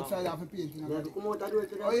 Remember outside of the painting. You have to come out and do it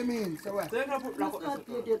today. What you mean? So what? So you can put black up Let's this not up.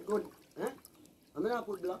 paint it good. Eh? I'm going to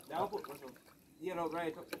put black. Yeah, I'll put this up. Yellow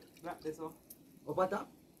right up. Black this up. Up at top?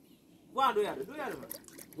 Go on, do ya do man.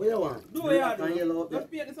 What you want? Do Black ya and yellow up there.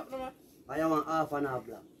 Just paint this up, no man. I want half and half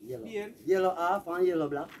black. Yellow. Paint. Yellow half and yellow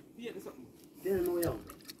black. Paint this up. Tell me what you want.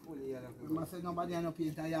 Remember say nobody has no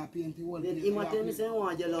paint and you paint the whole Then place. he might tell me say I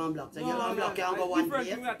want yellow and black. So yellow and black can go one Different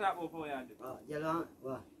place. thing we are talking about for you. Yellow and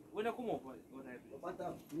what? When you come up, what type? Up at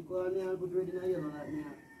top. You go on there and put ready in a yellow like me.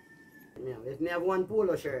 Yeah, if me have one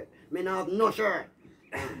polo shirt, me not have no shirt.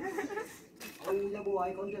 Oh, the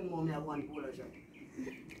boy come tell me have one polo shirt.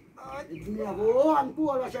 If me have one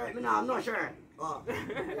polo shirt, me not have no shirt. Oh, you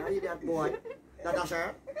hear that boy? That a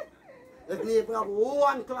shirt? If me have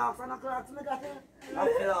one Clarks and a Clarks, me got it. A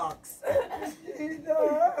Clarks.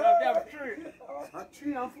 Yeah, true. A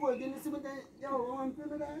 3 and 4, didn't you see what they one for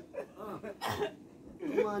me there?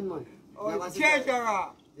 Come on, man. Oh,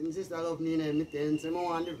 treasurer. Then sister love me and me tell him, say, I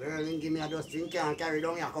want the girl and give me a dustbin, can't carry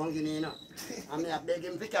down your come give me, you know. And me a beg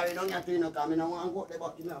him to carry down your tree, you know, because I don't want to go to the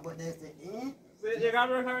back, you know, but they say, eh? So you got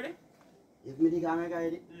work already? If me the camera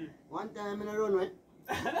already. One time in a runway.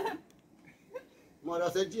 Mother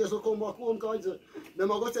said, Jesus will come back home, because them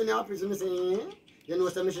go send you a prison, I say, eh? You know,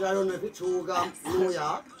 say, me should have run with Sugar, New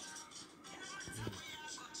York.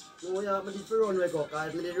 New York, I did for runway go,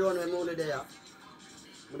 because I did runway money there.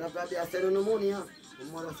 But after that, I said, no money, huh? The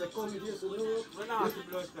mother said, come here, so no. When I ask you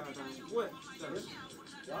blood start time. Wait, sorry.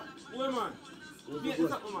 Wait, man. Paint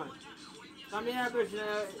this up, man. Come here, bitch.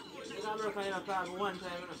 You got work on your car one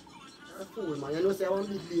time, you know. A fool, man. You know, say I want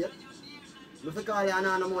to be late. If I call you and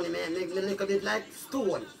no money, make me a little bit like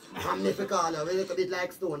stone. And if I call you, a little bit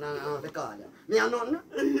like stone and if I call you. Me have nothing.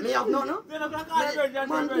 Me have nothing.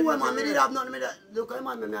 Man, poor man, me did have nothing. Look at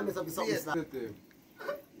man, me have something.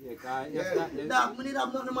 Dog, me did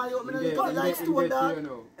have nothing, man. Me did call like stone,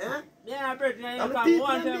 dog. Eh? Yeah, birthday, you come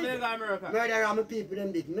one time, you got America. Murder and my people,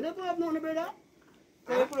 them big. Me never have nothing, brother.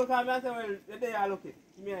 So you put a camera and say, well, the day I look it.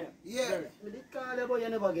 Yeah. Me did call you, but you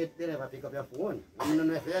never pick up your phone. I don't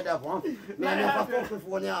know if you have one. Me never fuck with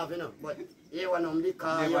phone you have, you know. But you want to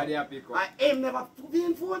call you. I aim never put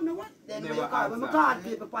in phone, no what? Then when you call, when I call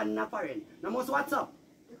people on the foreign. Now must WhatsApp.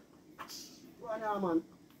 Go on now, man.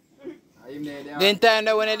 Then time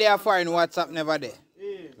that when they are foreign, WhatsApp never there.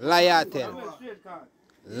 Liar tell.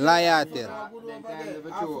 Liar tell.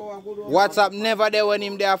 WhatsApp never there when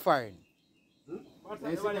him there foreign.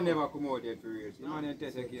 They say they never come out yet for real. You want to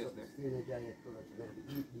test a case there.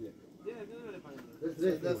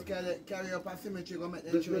 Let's carry up a symmetry, go make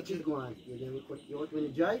them Let's go on. Then we cut you out when you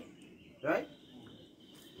dry. Right?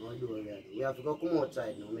 No, do that. We have to go come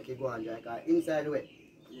outside now, make it go on dry, because inside wet.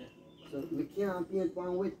 Yeah. So we can't paint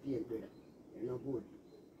on wet paint, brother. You're no good.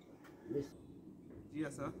 Listen.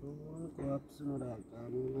 Yes, sir. How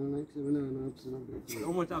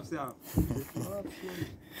much apps you have?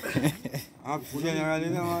 Apps generally,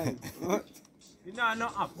 no man. You know no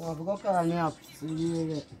apps. Oh, I forgot to call me up. You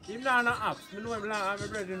know no apps. You know I'm like, I'm a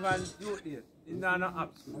brethren van youth there. You know no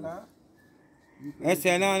apps. I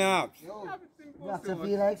say no apps. You have to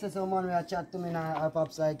feel like someone will chat to me now,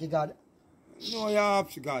 pops like God. No, your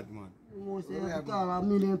apps God, man. You say you call a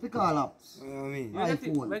million to call apps. You know what I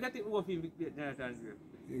mean? I got it over him with Johnathon.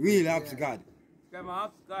 Real apps God. Come on,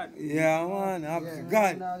 apps, God. Yeah, man, apps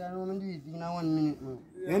God. I don't do it in 1 minute, man.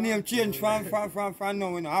 Your name change from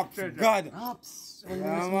now in apps God. Apps. Yeah,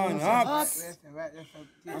 man, apps.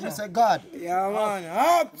 I'm going to say God. Yeah, man,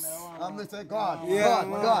 apps. I'm going to say God. Yeah, God,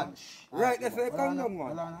 man. God. Right, that's where it comes down,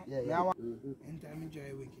 man. Yeah. Anytime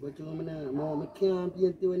enjoy a week. But you know, I can't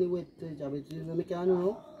paint you any wet touch, but you know, I can't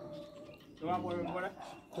know. So what more, brother?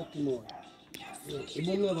 Cookie more. You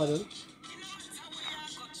bring me over there.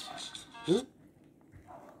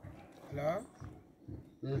 Hello?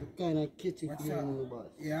 There's a kind of kitchen What's here up? in the boss.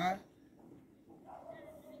 Yeah?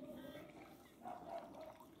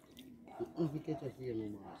 If you catch us here, no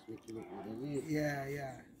boss, make you look good.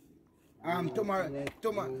 Yeah.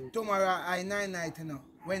 Tomorrow I 9 night, you know.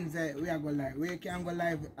 Wednesday we are go live. We can go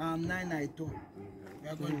live 9 night too. We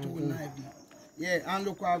are going to live now. Yeah, and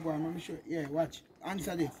look what I go on. Let me show you. Yeah, watch.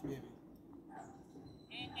 Answer this, baby.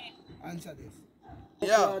 Answer this.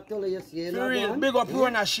 Yeah. For real, big up you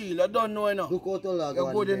on a shield. I don't know enough. You're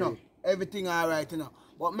good enough. Everything alright enough.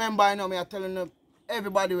 But remember, I know me are telling them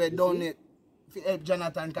everybody we done it. To help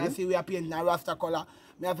Jonathan, can see we are painting a rasta color.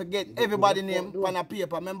 Me have to get everybody name on a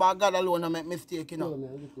paper. Remember, God alone don't make mistake, you know.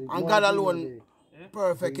 And God alone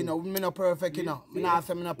perfect, you know. Me not perfect, you know. Me not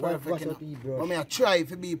say me not perfect, you know. But me I try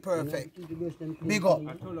to be perfect. Big up.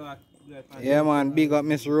 Yeah, man. Big up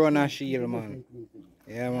Miss Rona Shield, man.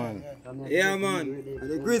 Yeah, man. Yeah, man.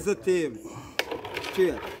 The Grizzle team.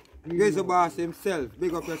 Straight. Grizzleboss himself.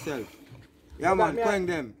 Big up yourself. Yeah, man. Thank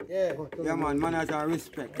them. Yeah, man. Manners and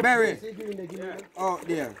respect. Berry. Out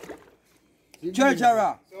there.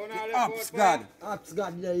 Treasurer. Ops God. Ops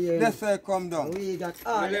God, yeah. Let's say come down. We got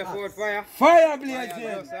all the ops. Fire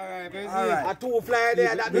blazing. Alright. A two flyer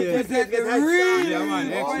there that Represent the real. Yeah,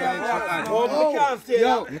 man. Oh, can't stay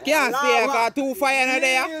You can't stay because 2 fire in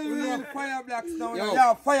there. Real fire blocks now. You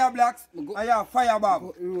have fire blocks and you have fire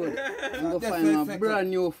bob. I'm gonna find my brand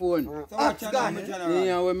new phone. So watch out, my general.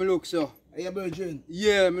 Yeah, when me look so. Are you virgin?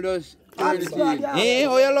 Yeah, me just turn the key. Hey,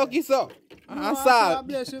 how you lucky, so? Answer.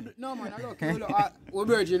 No, man, I'm lucky. We're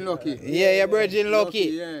virgin lucky. Yeah, you're virgin lucky.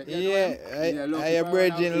 Yeah. You're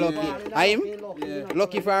virgin lucky. Are him? Yeah.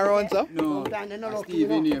 Lucky for around, so? No,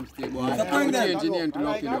 Stevie name still, but I'm change the name to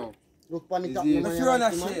Lucky now. Look on the top. If you're on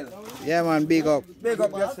a shield, Yeah, man, big up. big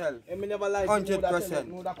up yourself.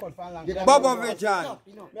 100%. Bubba Vision.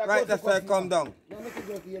 Right, that's why I come down.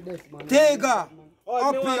 Tiger.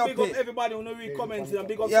 Up here. Everybody who read comments and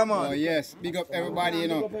big up. Yeah, Oh, man. yes, big up everybody, you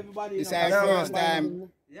know. This is our Yeah, first man.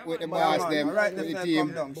 time with the boss, them, Right, with that's the why I team.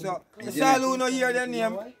 come down. So, it's all who don't hear their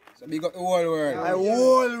name. So big up the whole world. I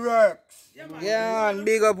whole works. Yeah, man,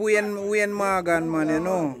 big up Wayne Morgan, man, you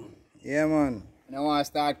know. Yeah, man. And I want to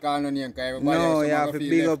start calling on you because everybody No, else you have to feel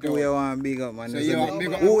big left up who out. you want big up, man. So You you see want me?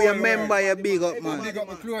 big up Who the you whole member, world. you big up, man. Big up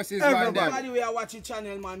the closest one, them. Everybody we are watching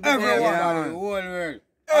channel, man. Everyone. Everybody, the whole world.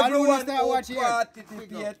 All who Everyone start watching it.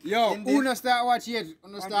 participate Yo, in who this. no start watching it?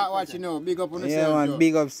 Who no start watching now? Big up on Yeah, yourself. man,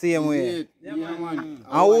 big up same way. Yeah, man.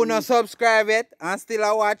 And who no subscribe yet and still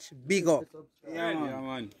a watch, big up. Yeah,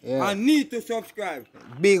 man. Yeah. I need to subscribe.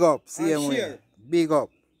 Big up, same And way. share. Big up.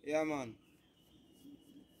 Yeah, man.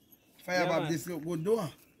 Fireball, this look good though.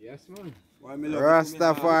 Yes, man. Why me love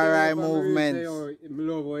Rastafari movement. I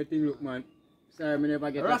love how it thing look, man. Sorry, I never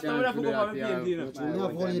get a chance to do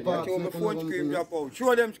that. Watch how my phone screen drop out.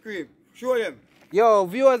 Show them screen. Show them. Yo,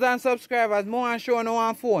 viewers and subscribers, more and show no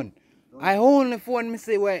one phone. I only phone me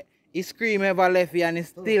say where his scream ever left here and it's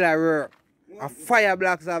still a work. A fire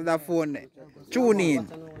blocks of the phone there. Tune in.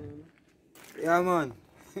 Yeah, man.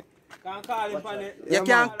 Can't call him on it. You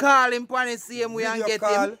can call him on the same way and Video get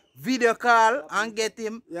call. him. Video call and get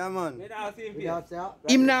him. Yeah, man. Me not see him here.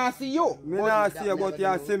 Him now see you. Me not see about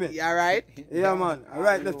you see me. You alright? Yeah, man.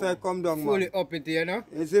 Alright, let's say come down, Fully man. up it here, no?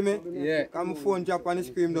 You see me? Yeah. Come phone drop on the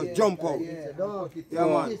screen, just jump out. Yeah,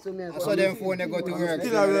 man. So them phone they go to work.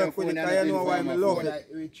 Still I work with it, I know why I love it.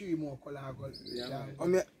 We three more color.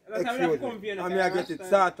 I'm here, I'm here get it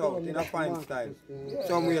start out in a fine style.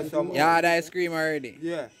 Somewhere, somewhere. Yeah, that scream already.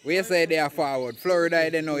 Yeah. We say they are forward. Florida,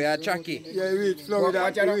 they know you're chucky. Yeah, you reach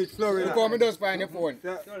Florida, you reach Florida. Look how me just find the phone.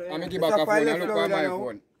 I'm give back a phone and look at my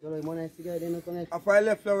phone. If I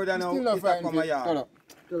left Florida now, Still not it's a come a find yard. it.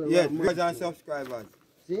 Yes, viewers and subscribers.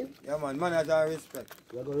 See? Yeah, man, manners and respect.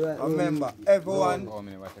 You go right. Remember, everyone Oh,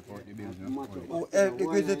 man, what support the bills, no? who helped the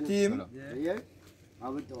Grizzly team, Yeah?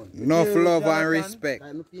 How we done? Enough love and respect.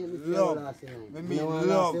 Like, me paint me Love. feel last year. We mean No one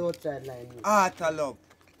love. last year outside line. heart of love.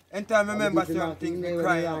 Anytime I remember certain things, me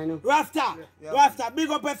cry out. Rasta, Yeah. Rasta, big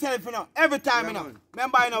up yourself, you know. Every time, you know.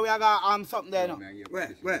 Remember, you know, we got something there, you know.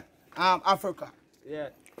 Where? Africa. Yeah.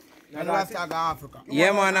 And Rasta got Africa.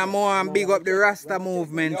 Yeah, man, I'm more and big up the Rasta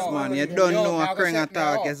movements, man. You don't know a cring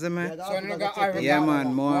attack, you see me? So you got Africa. Yeah,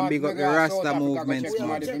 man, more and big up the Rasta South Africa, movements, check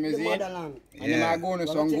man. the Motherland. And then I go to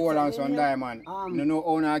some gold and some diamond. You know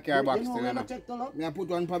how I carry back still, you know. check to look? Me I put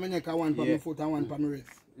one for my neck, one for my foot, and one for my wrist.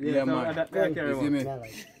 Yeah, man. You see me? Yeah,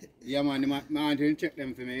 Yeah, man, my auntie check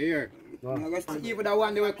them for me here. Even that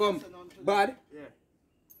one they will come bad. Yeah.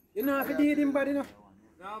 You know, if you did him bad enough.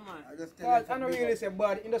 No, man. I don't really say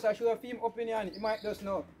bad. In just a show of him opinion, he might just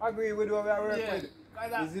know. Agree with what we are working with.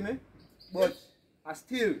 You see me? But I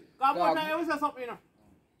still. Because one time you say something, you know.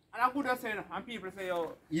 And I could just say, you know, and people say,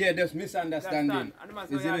 yo, Yeah, just misunderstanding. understand. And the man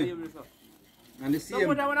say, You see yeah, me? deal with it. And the So same.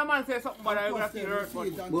 when a man say something bad, I'm going to feel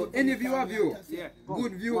hurt. But any view of you, Yeah.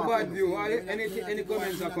 good view, bad view, any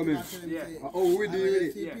comments are coming. Yeah. Oh, we deal with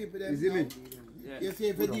it. See people You them see me? Yeah. You see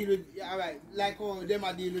if you deal with, alright, like how them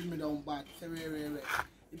a deal with me down bad. Say, wait.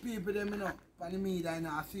 the people them, you know, on the media, you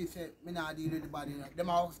know, I see say, me not deal with the body, you know. Them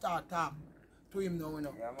all start talk to him now, you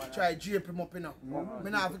know. Yeah, Try drape him up, you know.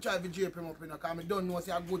 Me not have to try to drape him up, you know, because I don't know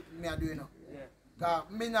say how good me I do, you know. Because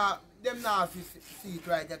me not, them not see it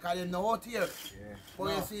right there, because them not out here.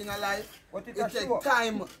 But you see in a life, it takes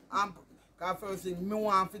time. Because first thing, me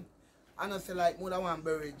want to, I don't say like, more than one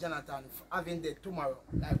bury Johnathon, having dead tomorrow,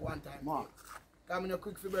 like one time. Because I'm not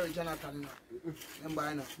quick to bury Johnathon, you know. Remember,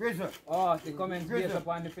 you know. Grizzle. Oh, the comments based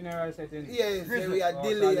upon the funeral setting. Yes, we are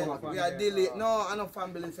delayed. We are delayed. No, I'm not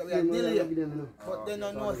family, so we are delayed. But they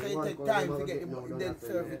don't know, so it takes time to get the dead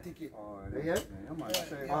survey ticket. Yeah?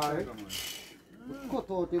 Alright. Cut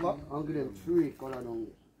out the back and give them 3 color down.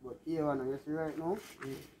 But here one, you see right now?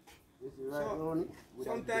 You see right now?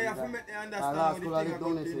 Sometimes you have to make them understand how the thing is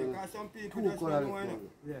going to be. Because some people just don't know, you know.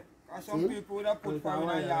 Because some people would have put fire in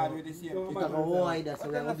a yard with the same thing. It's like a wide, so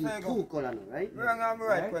we have to be 2 color now, right? I'm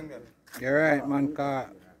right, Kwengel. You're right, man, because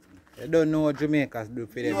you don't know what Jamaicans do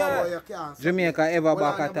for them. No, you can't. Jamaica ever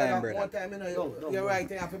back a time, brother. One time, you know, you're right,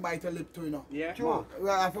 you have to bite your lip too, you know. Yeah. True. You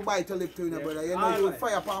have to bite your lip too, you know, brother. You know, you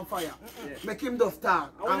fire upon fire. Make him just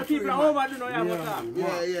talk. I want the people over to know you have to talk.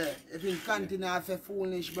 Yeah. If you continue to say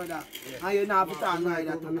foolish, brother, and you not have to talk like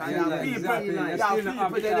that,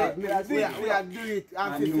 we are doing it,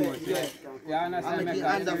 and people, yeah. You understand? We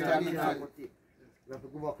have to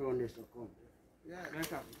go back around this, so come. Yeah.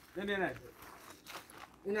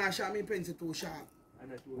 You know, shot me pencil too sharp.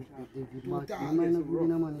 You might not good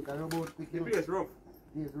in a man, it can rub out quick. The place rough.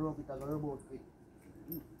 Yes, rough, it can rub out quick.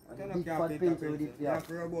 I don't Big know fat pencil with it, you yeah. have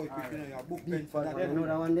to rub out quick, you know, your book Big pencil. fat one, you know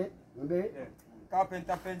that one there? Remember it?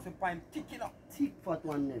 Carpenter pencil pine, tick it up. Thick fat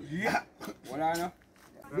one then. Yeah. What I know?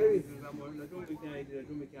 Very.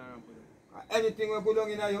 Anything we put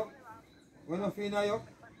on in you, we don't feel in you.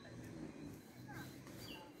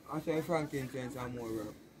 I say frankincense and more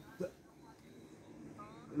rub.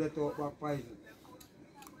 Let out back poison.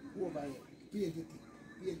 Over here. Paint it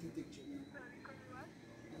picture.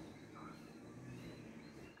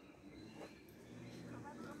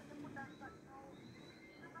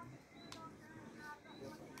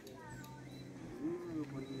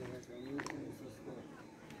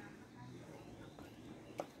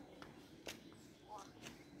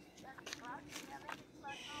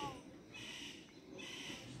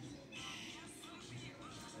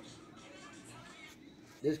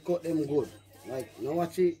 Just cut them good. Like, now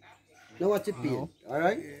watch it pain.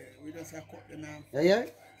 Alright? Yeah, we just have cut them out. Yeah?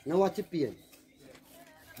 Now watch it pain.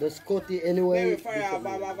 Just cut it anyway. Very fire have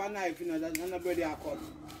a knife, you know, that's nobody a cut.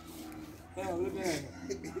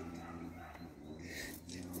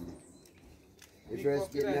 The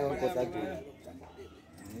first bit never cut again.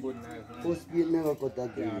 First bit never cut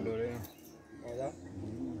again.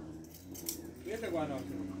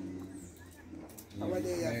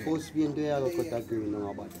 First bit never cut again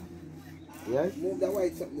now about that. Yeah? Move the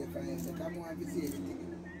white something there for you, so I want to see anything.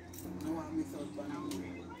 I want to miss out on it.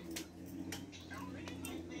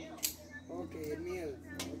 Okay, meal.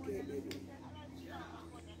 Okay, baby.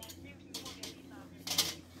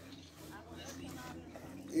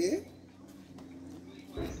 Eh?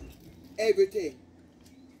 Everything.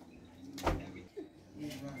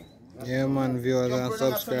 Yeah, man, viewers and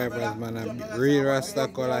subscribers, man. I'm real rasta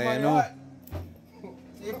color, you know.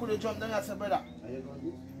 You could have jumped down and said, brother.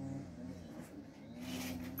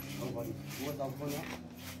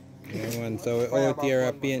 Yeah, man, so we out here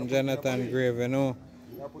at paint Johnathon grave, you know.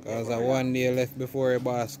 Cause one day left before the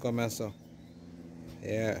boss come and so.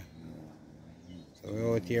 Yeah. So we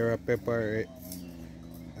out here at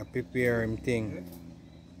prepare him thing.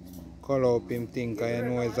 Color up him thing, cause you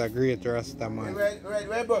know he's a great rasta man.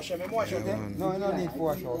 Red brush, I'm wash out there. No, no need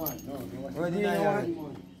for wash out. Where did I want?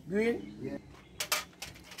 Green? Yeah.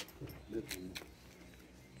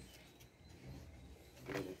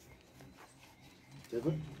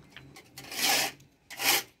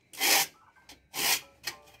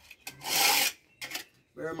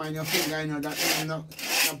 Bear mind your finger, you know, that you know,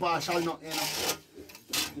 no partial nut, you know.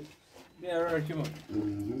 Yeah, right, come on.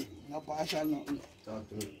 No partial nut. Talk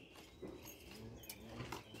to me.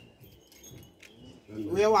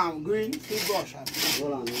 We want green, big brush.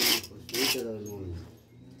 Hold on, wait till I know.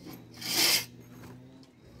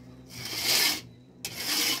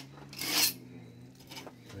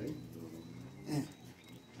 Right?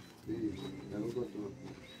 Now we go to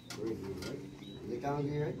right? You can't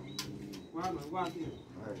be right? One thing.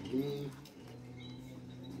 Alright, me.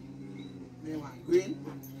 We want green.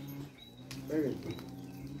 Very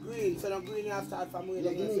Green, so the green you have to start from where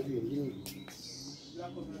Yeah, you give me green.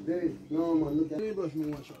 Very, no man, look at Green brush me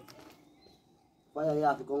wash out. fire you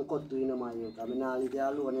have to come cut to you know man, because I not leave you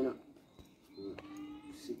alone, you know.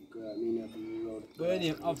 sick, I mean, I feel loud. What's your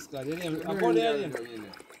name? Upscott. Your name? About your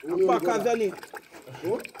name? Backers, any?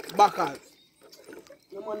 Backers.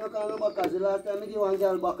 No man, no call no backers. The last time I give one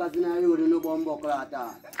girl backers in a road, no bomb buckle at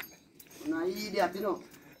all. No idiot, you know.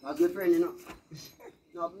 My good friend, you know.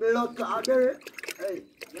 No blood clot, hey.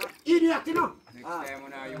 No idiot, you know. Next time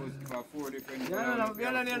when I use for 4 different...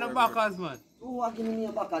 You're not near the backers, man. Who are giving me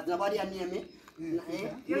a backers? Nobody can name me.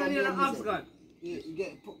 You're not near the Upscott. You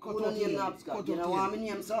don't name the Upscott. You know what I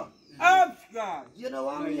name, sir? Upscott! You know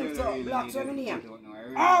what I name, sir? Black son name.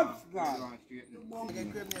 Upscott!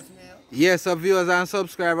 Yes, so viewers and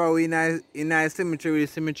subscribers, we in a cemetery with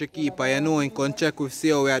the cemetery keeper, you know, and can check with see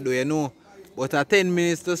how we are doing, you know. But at 10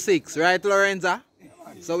 minutes to 6, right, Lorenza?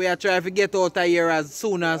 So we are trying to get out of here as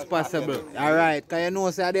soon as possible. Alright, because you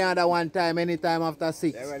know, say the other one time, anytime after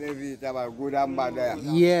 6. Good and bad there.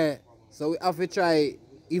 Yeah, so we have to try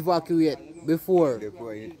evacuate before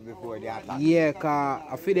Before the attack. yeah, because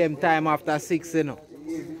I feel them time after 6, you know.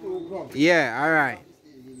 Yeah, alright.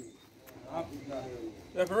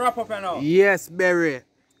 You have to wrap up now. Yes, Barry.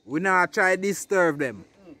 We not try to disturb them.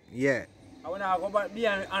 Yeah. I want to go back be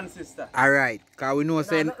an ancestor. Alright, because we know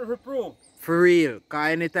saying Nothing to prove. for real.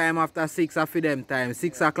 Because anytime after 6 I feel them time.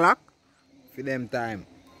 6 o'clock, for them time.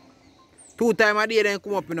 2 times a day then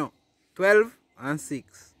come up, you know. 12 and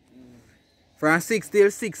 6. From 6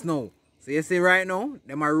 till 6 now. So you see right now,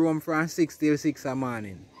 them are roam from 6 till 6 in the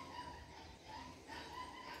morning.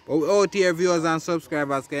 But we out here, viewers and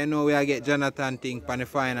subscribers, because you know we are get Johnathon thing on the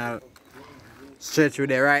final stretch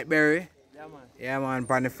with it, right, Barry? Yeah, man. Yeah, man,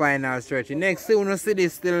 on the final stretch. The next thing we see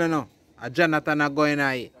this still, you know. A Johnathon are going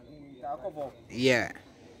on. Yeah.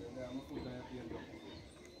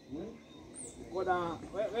 Go down.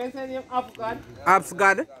 Where is your name? Upscott?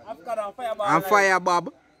 Upscott Upscott and Fireball. and Firebob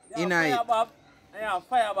in it. Fireball. Yeah,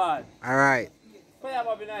 Fireball. Alright.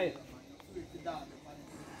 Fireball in it.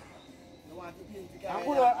 I'm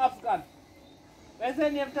good on Upscott. Where's your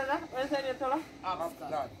name, Tala? Where's your name, Tala?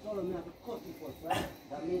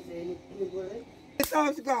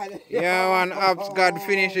 Yeah, man, Upscott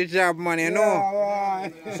finish the job, man, you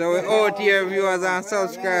know. So we out here, viewers and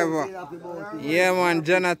subscribers. Yeah, man,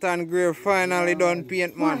 Johnathon grave finally done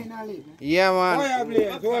paint, man. Yeah, man.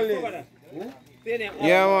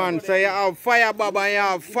 Yeah, man. So you have Firebob and you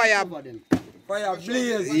have Fire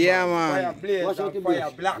blaze. Yeah, man. Fire blaze and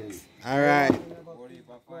fire blacks. Alright.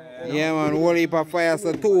 Yeah, man, whole heap of fire.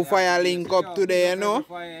 So 2 fire link up today, you know.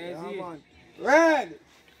 Red!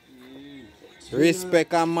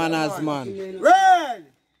 Respect and manners, man. Red!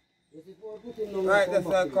 Right, that's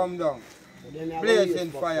why I come down.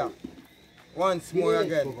 Blazing fire. Once more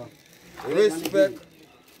again. Respect,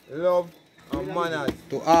 love, and manners.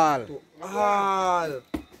 To all. To all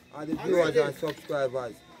of the viewers and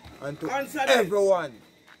subscribers. And to everyone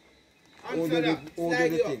who do the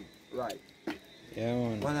thing. Right. Yeah,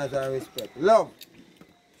 man. Manners and respect. Love.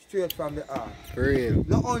 Straight from the heart. For real.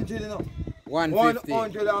 Not 100, you know.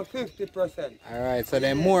 150. 150%. Alright, so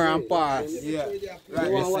then more and pass. Yeah.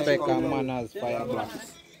 Right. Respect and manners, fire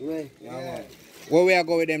blacks. Right. Where we are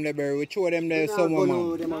going with them, Liberty? We show them the summer,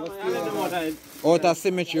 man. Out of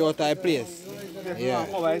cemetery, out of place. Yeah.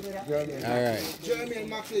 Alright.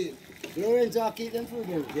 Lorenzo, keep them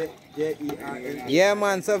food there. Yeah,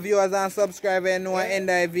 man. So viewers and subscribers, you know I end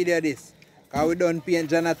the video this. Because we done paint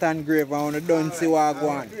Johnathon grave and we done see what go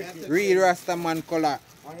on. Real Rasta man color.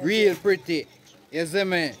 Real pretty. You see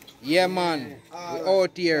me? Yeah, man. We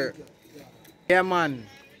out here. Yeah, man.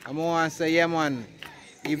 I want to say, yeah, man.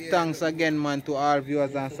 Give thanks again, man, to all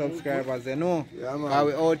viewers and subscribers, you know. Yeah, man. Because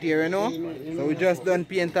we out here, you know. So we just done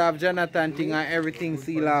paint off Johnathon thing and everything,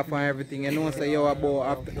 seal off and everything, you know. So you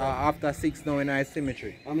about after 6 now in our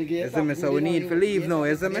cemetery. You see me? So we need to leave now,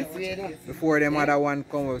 you see me? Before them other one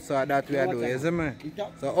come up, so that we are doing, you see me?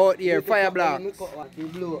 So out here, fire blocks.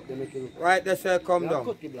 Right, that's why I come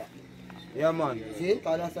down. Yeah, man.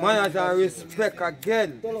 Manners and respect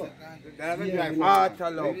again. Heart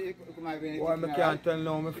of love. Well, I can't tell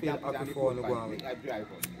now I feel happy for the ground. I can't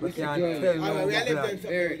tell now I'm glad. I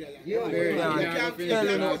can't tell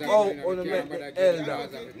you now how to make the elder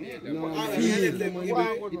feel.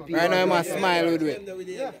 Right now, I must smile with it.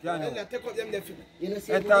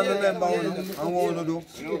 Every time I remember what I want to do,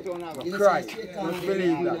 I cry. Just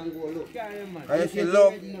believe that. I see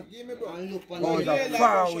love goes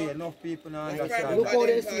far away. Enough people don't understand. Look how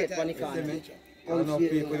they see it, Panicana. Enough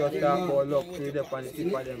people just talk about love through the on the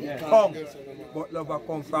tip of them tongue. But love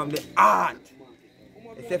comes from the heart.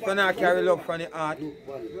 If you not carry love from the heart, you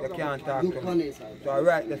can't talk to me. So I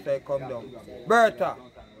write this I come down. Bertha,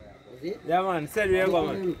 see? Yeah, man. Said we go,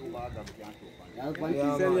 man.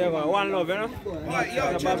 Said we go. One love, you know?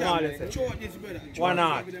 That's about Marley said. One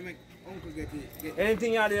heart.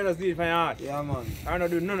 Anything you do, just do it from your heart. Yeah, man. I don't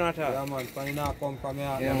do none at all. Yeah, man. Can you not come from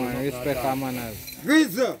here? Yeah, man. Respect our manners.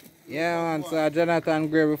 Grizzle! Yeah, man. So Johnathon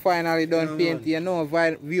Grave, we finally done paint. You know,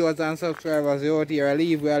 viewers and subscribers, you out here,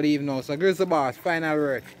 we leave now. So Grizzleboss, final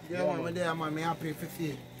word. Yeah, man, I'm there, man. Me happy to see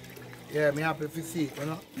it. Yeah, me happy to see it, you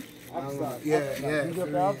know? Yeah. You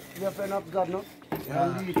got your friend up God, no?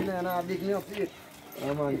 Yeah. And you can have big enough for it.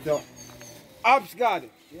 Yeah, man. So, Ops God.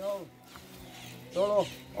 Yo. Solo.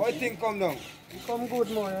 How you think come down? You come good,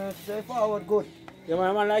 man. Stay forward good. Yeah,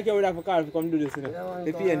 man, like you would have a car to come do this, you know? Yeah, man.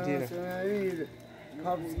 The paint, you know? Really.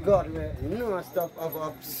 Ups God, man. No stuff of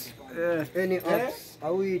ups. Yeah. Any ups,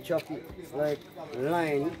 how we chop it? Like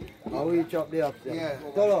line, how we chop the ups? Yeah.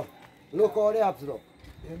 Solo. Look how the ups look.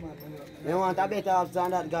 You want a better ups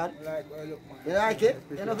than that, God? You like it?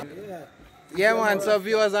 You know? Yeah, man. So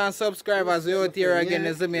viewers and subscribers, we out here again,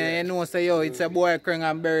 you see me? And you know, so yo, it's a boy Krang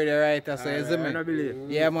and Berry the writer, so you see me? I don't believe.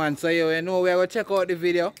 Yeah, man. So yo, you know, we're going to check out the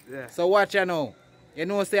video. Yeah. So watch you now. You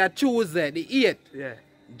know, say Tuesday, the 8th. Yeah.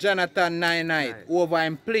 Johnathon 9 over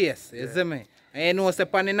in place, you see me? And you know, say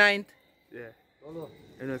on the 9th? Yeah.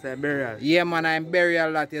 You know, say burial. Yeah, man, I'm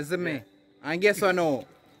burial lot, you see me? And guess what now?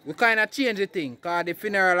 We kind of change the thing, because the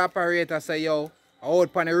funeral operator say, yo,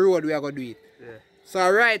 out on the road we are going to do it. Yeah. So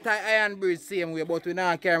right at Iron Bridge same way, but we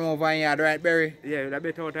now carry him over in yard, right, Barry? Yeah, we'll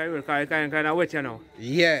better out of the road, because it's kind of wet, you know.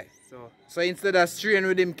 Yeah. So instead of straying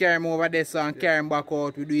with him, carry him over there so and carry him back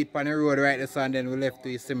out, we do it on the road right there, so and then we left to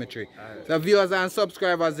his cemetery. So viewers and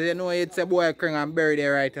subscribers, you know it's a boy Krang and Berry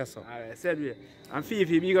there right there, so. Alright, said we. And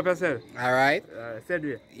Fifi, big up yourself. Alright? Said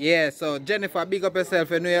we. Yeah, so Jennifer, big up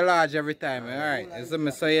yourself, you know you're large every time, alright? You see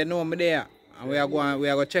me, so you know me there. And we are going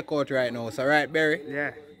to check out right now, so right, Berry?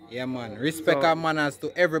 Yeah. Yeah, man. Respect our manners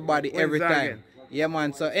to everybody, every time. Again. Yeah,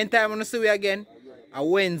 man. So anytime we see we again, a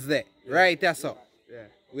Wednesday, right there, so. Yeah.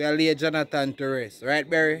 We are lay Johnathon to rest, right,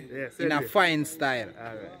 Barry? Yes, in a sir. fine style.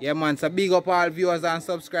 Alright. Yeah, man. So big up all viewers and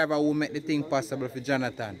subscribers who make the thing possible for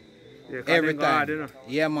Johnathon. Yeah, Every time. hard, you know.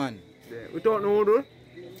 Yeah, man. Yeah. We don't know who do.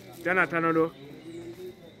 Johnathon do.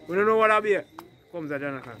 We don't know what I'll be. Comes at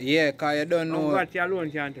Johnathon. Yeah, because you don't know. God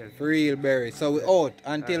alone can't tell. For real, Barry. So we out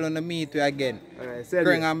until we meet you again. Alright, said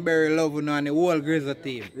Krang we. and Barry love you and the whole Grizzle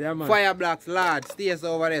team. Yeah, man. Fire Blocks large, stays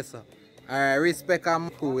over there, so. Alright, respect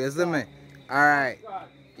and cool, you see me? Alright.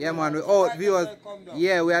 Yeah, man, we out, viewers.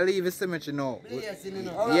 Yeah, we are leaving cemetery now.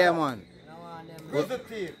 Yeah, man.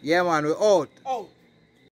 Yeah, man, we out.